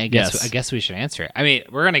 And I guess we should answer it. I mean,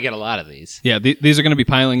 we're going to get a lot of these. Yeah, these are going to be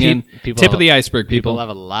piling in. Tip of the iceberg, people. People have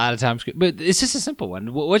a lot of Tom Cruise. But it's just a simple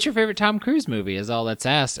one. What's your favorite Tom Cruise movie is all that's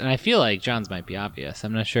asked. And I feel like John's might be obvious.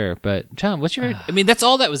 I'm not sure. But, John, what's your favorite? I mean, that's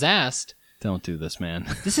all that was asked. Don't do this, man.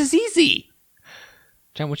 This is easy.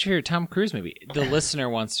 John, what's your favorite Tom Cruise movie? The listener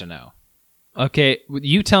wants to know. Okay,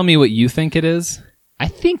 you tell me what you think it is. I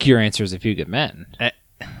think your answer is A Few Good Men.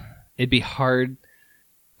 It'd be hard,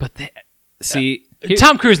 but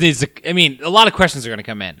Tom Cruise needs to. I mean, a lot of questions are going to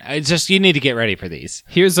come in. It's just you need to get ready for these.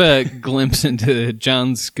 Here's a glimpse into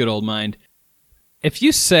John's good old mind. If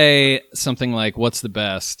you say something like, "What's the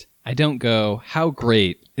best?" I don't go, "How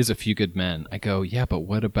great is A Few Good Men?" I go, "Yeah, but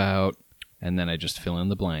what about?" And then I just fill in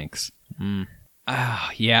the blanks.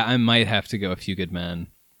 Yeah, I might have to go A Few Good Men.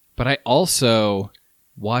 But I also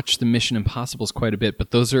watch the Mission Impossibles quite a bit,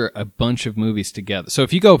 but those are a bunch of movies together. So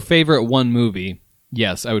if you go favorite one movie,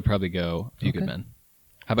 yes, I would probably go A Few Good Men.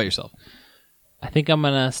 How about yourself? I think I'm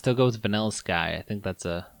going to still go with Vanilla Sky. I think that's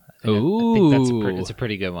a... it's a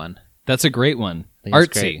pretty good one. That's a great one.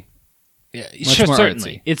 Artsy. Yeah, much sure, more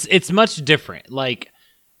certainly. artsy. It's much different. Like,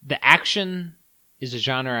 the action is a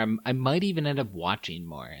genre I might even end up watching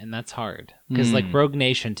more, and that's hard. Because, like, Rogue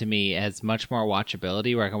Nation, to me, has much more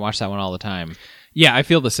watchability, where I can watch that one all the time. Yeah, I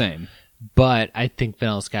feel the same. But I think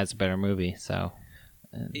Vanilla Sky's a better movie, so...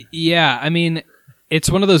 Yeah, I mean, it's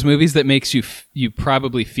one of those movies that makes you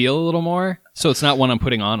probably feel a little more, so it's not one I'm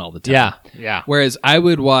putting on all the time. Yeah. Whereas I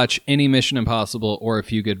would watch any Mission Impossible or A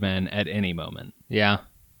Few Good Men at any moment. Yeah.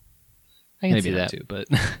 I can Maybe see that too, but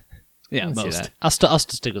yeah, I can see most. that. I'll still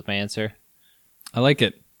stick with my answer. I like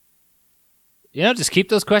it. You know, just keep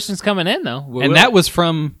those questions coming in, though. And that was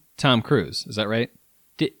from Tom Cruise. Is that right?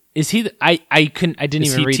 Is he? I didn't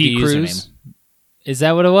even read T. the Cruise? username. Is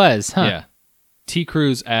that what it was? Huh. Yeah. T.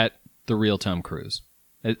 Cruise at the real Tom Cruise.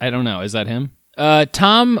 I don't know. Is that him?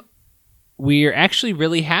 Tom, we're actually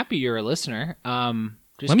really happy you're a listener.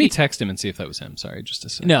 Let me text him and see if that was him. Sorry, just to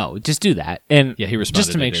say. No, just do that. And yeah, he responded.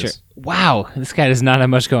 Just to make sure. Wow, this guy does not have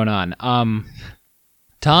much going on.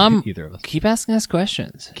 Tom, either of us. Keep asking us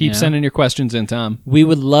questions. Keep sending your questions in, Tom. We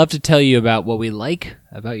would love to tell you about what we like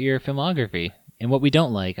about your filmography and what we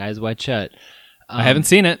don't like. Eyes wide shut. I haven't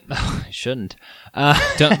seen it. I shouldn't.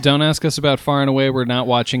 Don't ask us about Far and Away. We're not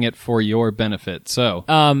watching it for your benefit. So,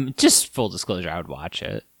 just full disclosure, I would watch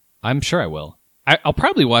it. I'm sure I will. I'll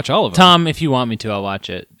probably watch all of them. Tom, if you want me to, I'll watch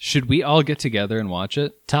it. Should we all get together and watch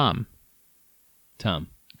it? Tom,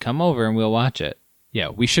 come over and we'll watch it. Yeah,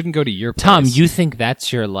 we shouldn't go to your place. Tom, you think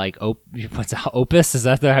that's your like what's opus? Is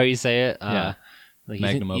that how you say it? Yeah, like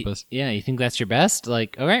magnum opus. You think that's your best?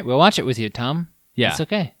 Like, all right, we'll watch it with you, Tom. Yeah, it's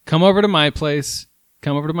okay. Come over to my place.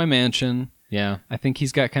 Come over to my mansion. Yeah, I think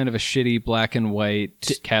he's got kind of a shitty black and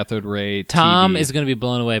white cathode ray. Tom TV. is going to be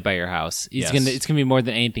blown away by your house. It's going to be more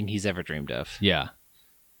than anything he's ever dreamed of. Yeah.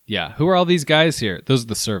 Who are all these guys here? Those are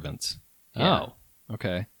the servants. Yeah. Oh,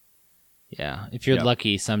 okay. Yeah, if you're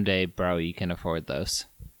lucky someday, bro, you can afford those.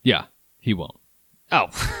 Yeah, he won't. Oh,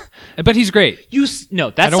 but he's great. That's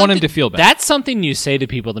I don't want him to feel bad. That's something you say to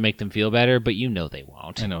people to make them feel better, but you know they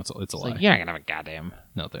won't. I know it's a lie. Like, you're not gonna have a goddamn.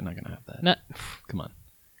 No, they're not gonna have that. Not, Come on.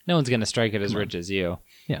 No one's gonna strike it as rich as you.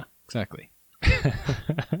 Yeah, exactly.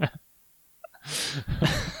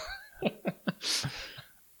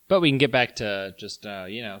 But we can get back to just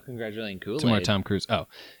congratulating Kool-Aid. Some more Tom Cruise. Oh,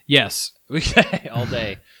 yes, all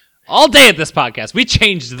day. All day at this podcast. We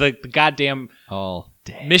changed the goddamn all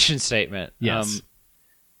day mission statement. Yes.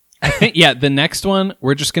 I think, the next one,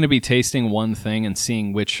 we're just going to be tasting one thing and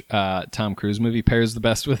seeing which Tom Cruise movie pairs the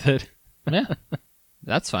best with it. Yeah,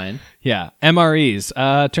 that's fine. Yeah,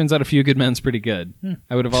 MREs. Turns out A Few Good Men's pretty good.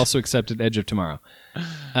 I would have also accepted Edge of Tomorrow.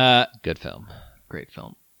 Good film. Great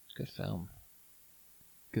film. Good film.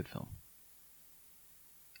 Good film.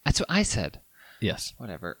 That's what I said. Yes.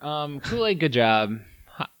 Whatever. Kool-Aid, good job.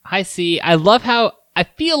 Hi, C. I love how I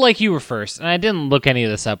feel like you were first, and I didn't look any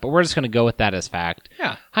of this up, but we're just going to go with that as fact.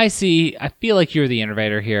 Yeah. Hi, C. I feel like you're the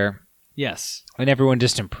innovator here. Yes. And everyone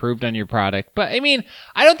just improved on your product. But, I mean,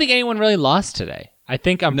 I don't think anyone really lost today. I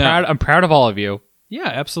think I'm proud. I'm proud of all of you. Yeah,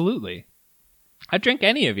 absolutely. I'd drink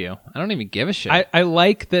any of you. I don't even give a shit. I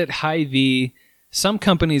like that Hy-Vee, some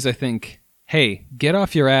companies I think, hey, get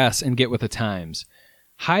off your ass and get with the times.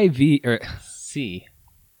 Hy-Vee, or C.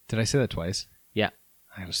 Did I say that twice? Yeah.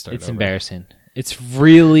 I gotta start It's over. embarrassing. It's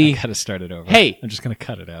really... I gotta start it over. Hey. I'm just gonna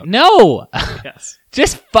cut it out. No! Yes.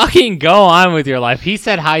 Just fucking go on with your life. He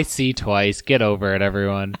said hi C twice. Get over it,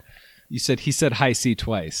 everyone. He said high C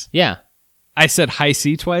twice. Yeah. I said high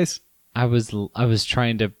C twice? I was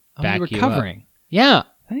trying to back you were you covering. up. Yeah.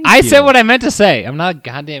 Thank I you. said what I meant to say. I'm not a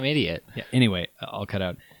goddamn idiot. Yeah. Anyway, I'll cut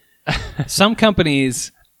out. Some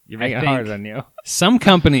companies... You're making it hard on you. Some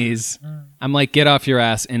companies, I'm like, get off your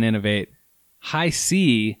ass and innovate. High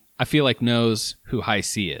C, I feel like knows who High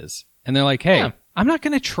C is. And they're like, hey, I'm not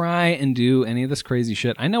going to try and do any of this crazy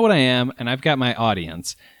shit. I know what I am, and I've got my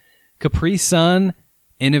audience. Capri Sun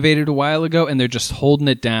innovated a while ago, and they're just holding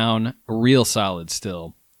it down real solid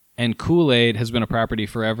still. And Kool-Aid has been a property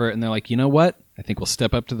forever, and they're like, you know what? I think we'll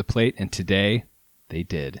step up to the plate, and today they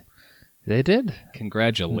did. They did.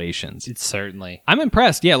 Congratulations. It's certainly. I'm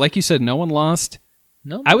impressed. Yeah, like you said, no one lost.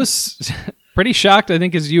 No, I was pretty shocked, I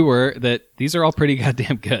think, as you were, that these are all pretty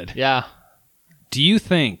goddamn good. Yeah. Do you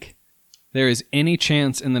think there is any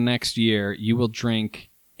chance in the next year you will drink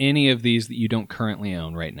any of these that you don't currently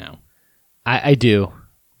own right now? I do.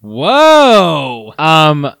 Whoa!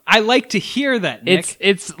 I like to hear that, Nick.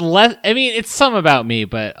 It's less. I mean, it's some about me,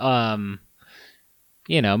 but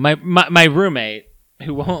you know, my roommate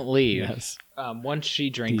who won't leave. Yes. Once she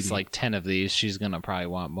drinks like 10 of these, she's gonna probably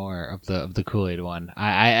want more of the Kool-Aid one.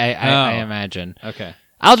 I imagine. Okay.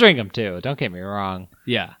 I'll drink them too. Don't get me wrong.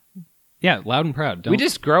 Yeah. Yeah. Loud and proud. We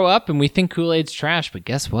just grow up and we think Kool-Aid's trash, but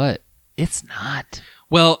guess what? It's not.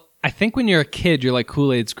 Well, I think when you're a kid, you're like,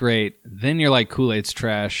 Kool-Aid's great. Then you're like, Kool-Aid's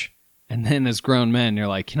trash. And then as grown men, you're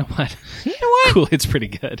like, you know what? Kool-Aid's pretty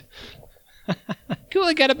good.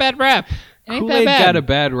 Kool-Aid got a bad rap. Kool-Aid got a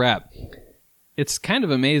bad rap. It's kind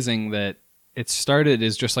of amazing that it started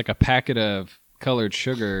as just like a packet of colored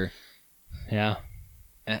sugar. Yeah.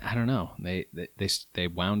 I don't know. They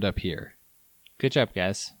wound up here. Good job,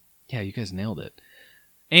 guys. Yeah, you guys nailed it.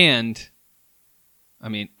 And, I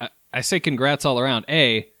mean, I say congrats all around.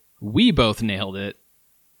 We both nailed it.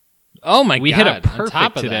 Oh my god. We hit a perfect on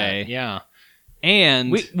top of today. That, yeah.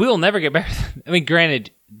 And we'll never get better. I mean,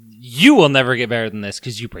 granted, you will never get better than this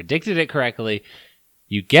because you predicted it correctly,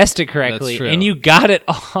 you guessed it correctly, and you got it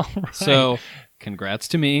all right. So, congrats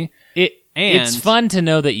to me. It's fun to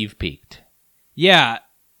know that you've peaked. Yeah.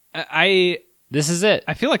 This is it.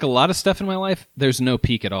 I feel like a lot of stuff in my life, there's no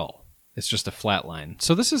peak at all. It's just a flat line.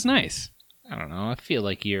 So this is nice. I don't know. I feel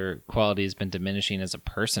like your quality has been diminishing as a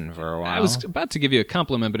person for a while. I was about to give you a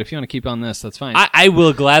compliment, but if you want to keep on this, that's fine. I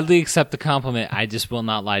will gladly accept the compliment. I just will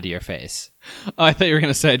not lie to your face. Oh, I thought you were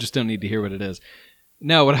going to say I just don't need to hear what it is.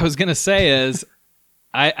 No, what I was going to say is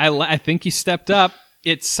I think you stepped up.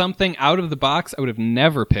 It's something out of the box. I would have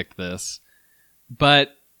never picked this.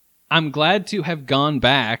 But I'm glad to have gone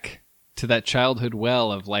back to that childhood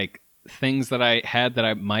well of like things that I had that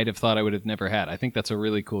I might have thought I would have never had. I think that's a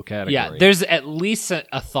really cool category. Yeah, there's at least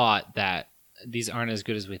a thought that these aren't as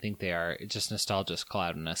good as we think they are. It's just nostalgia's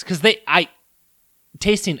clouding us. Because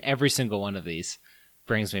tasting every single one of these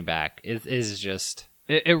brings me back. It is just...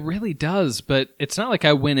 It really does, but it's not like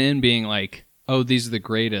I went in being like, oh, these are the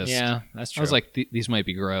greatest. Yeah, that's true. I was like, these might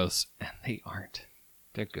be gross. And they aren't.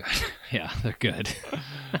 They're good. Yeah, they're good.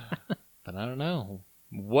 But I don't know.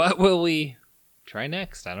 What will we try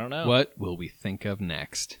next? I don't know. What will we think of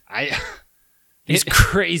next? These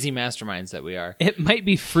crazy masterminds that we are. It might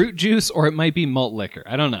be fruit juice or it might be malt liquor.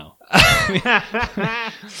 I don't know.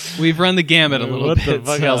 We've run the gamut a little bit. What the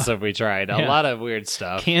fuck else have we tried? A lot of weird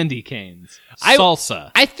stuff. Candy canes.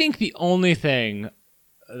 Salsa. I think the only thing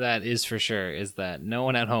that is for sure is that no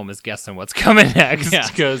one at home is guessing what's coming next.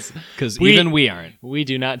 Because even we aren't. We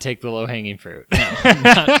do not take the low-hanging fruit. No,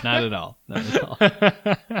 not at all. Not at all.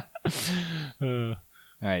 All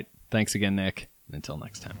right. Thanks again, Nick. Until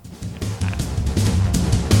next time.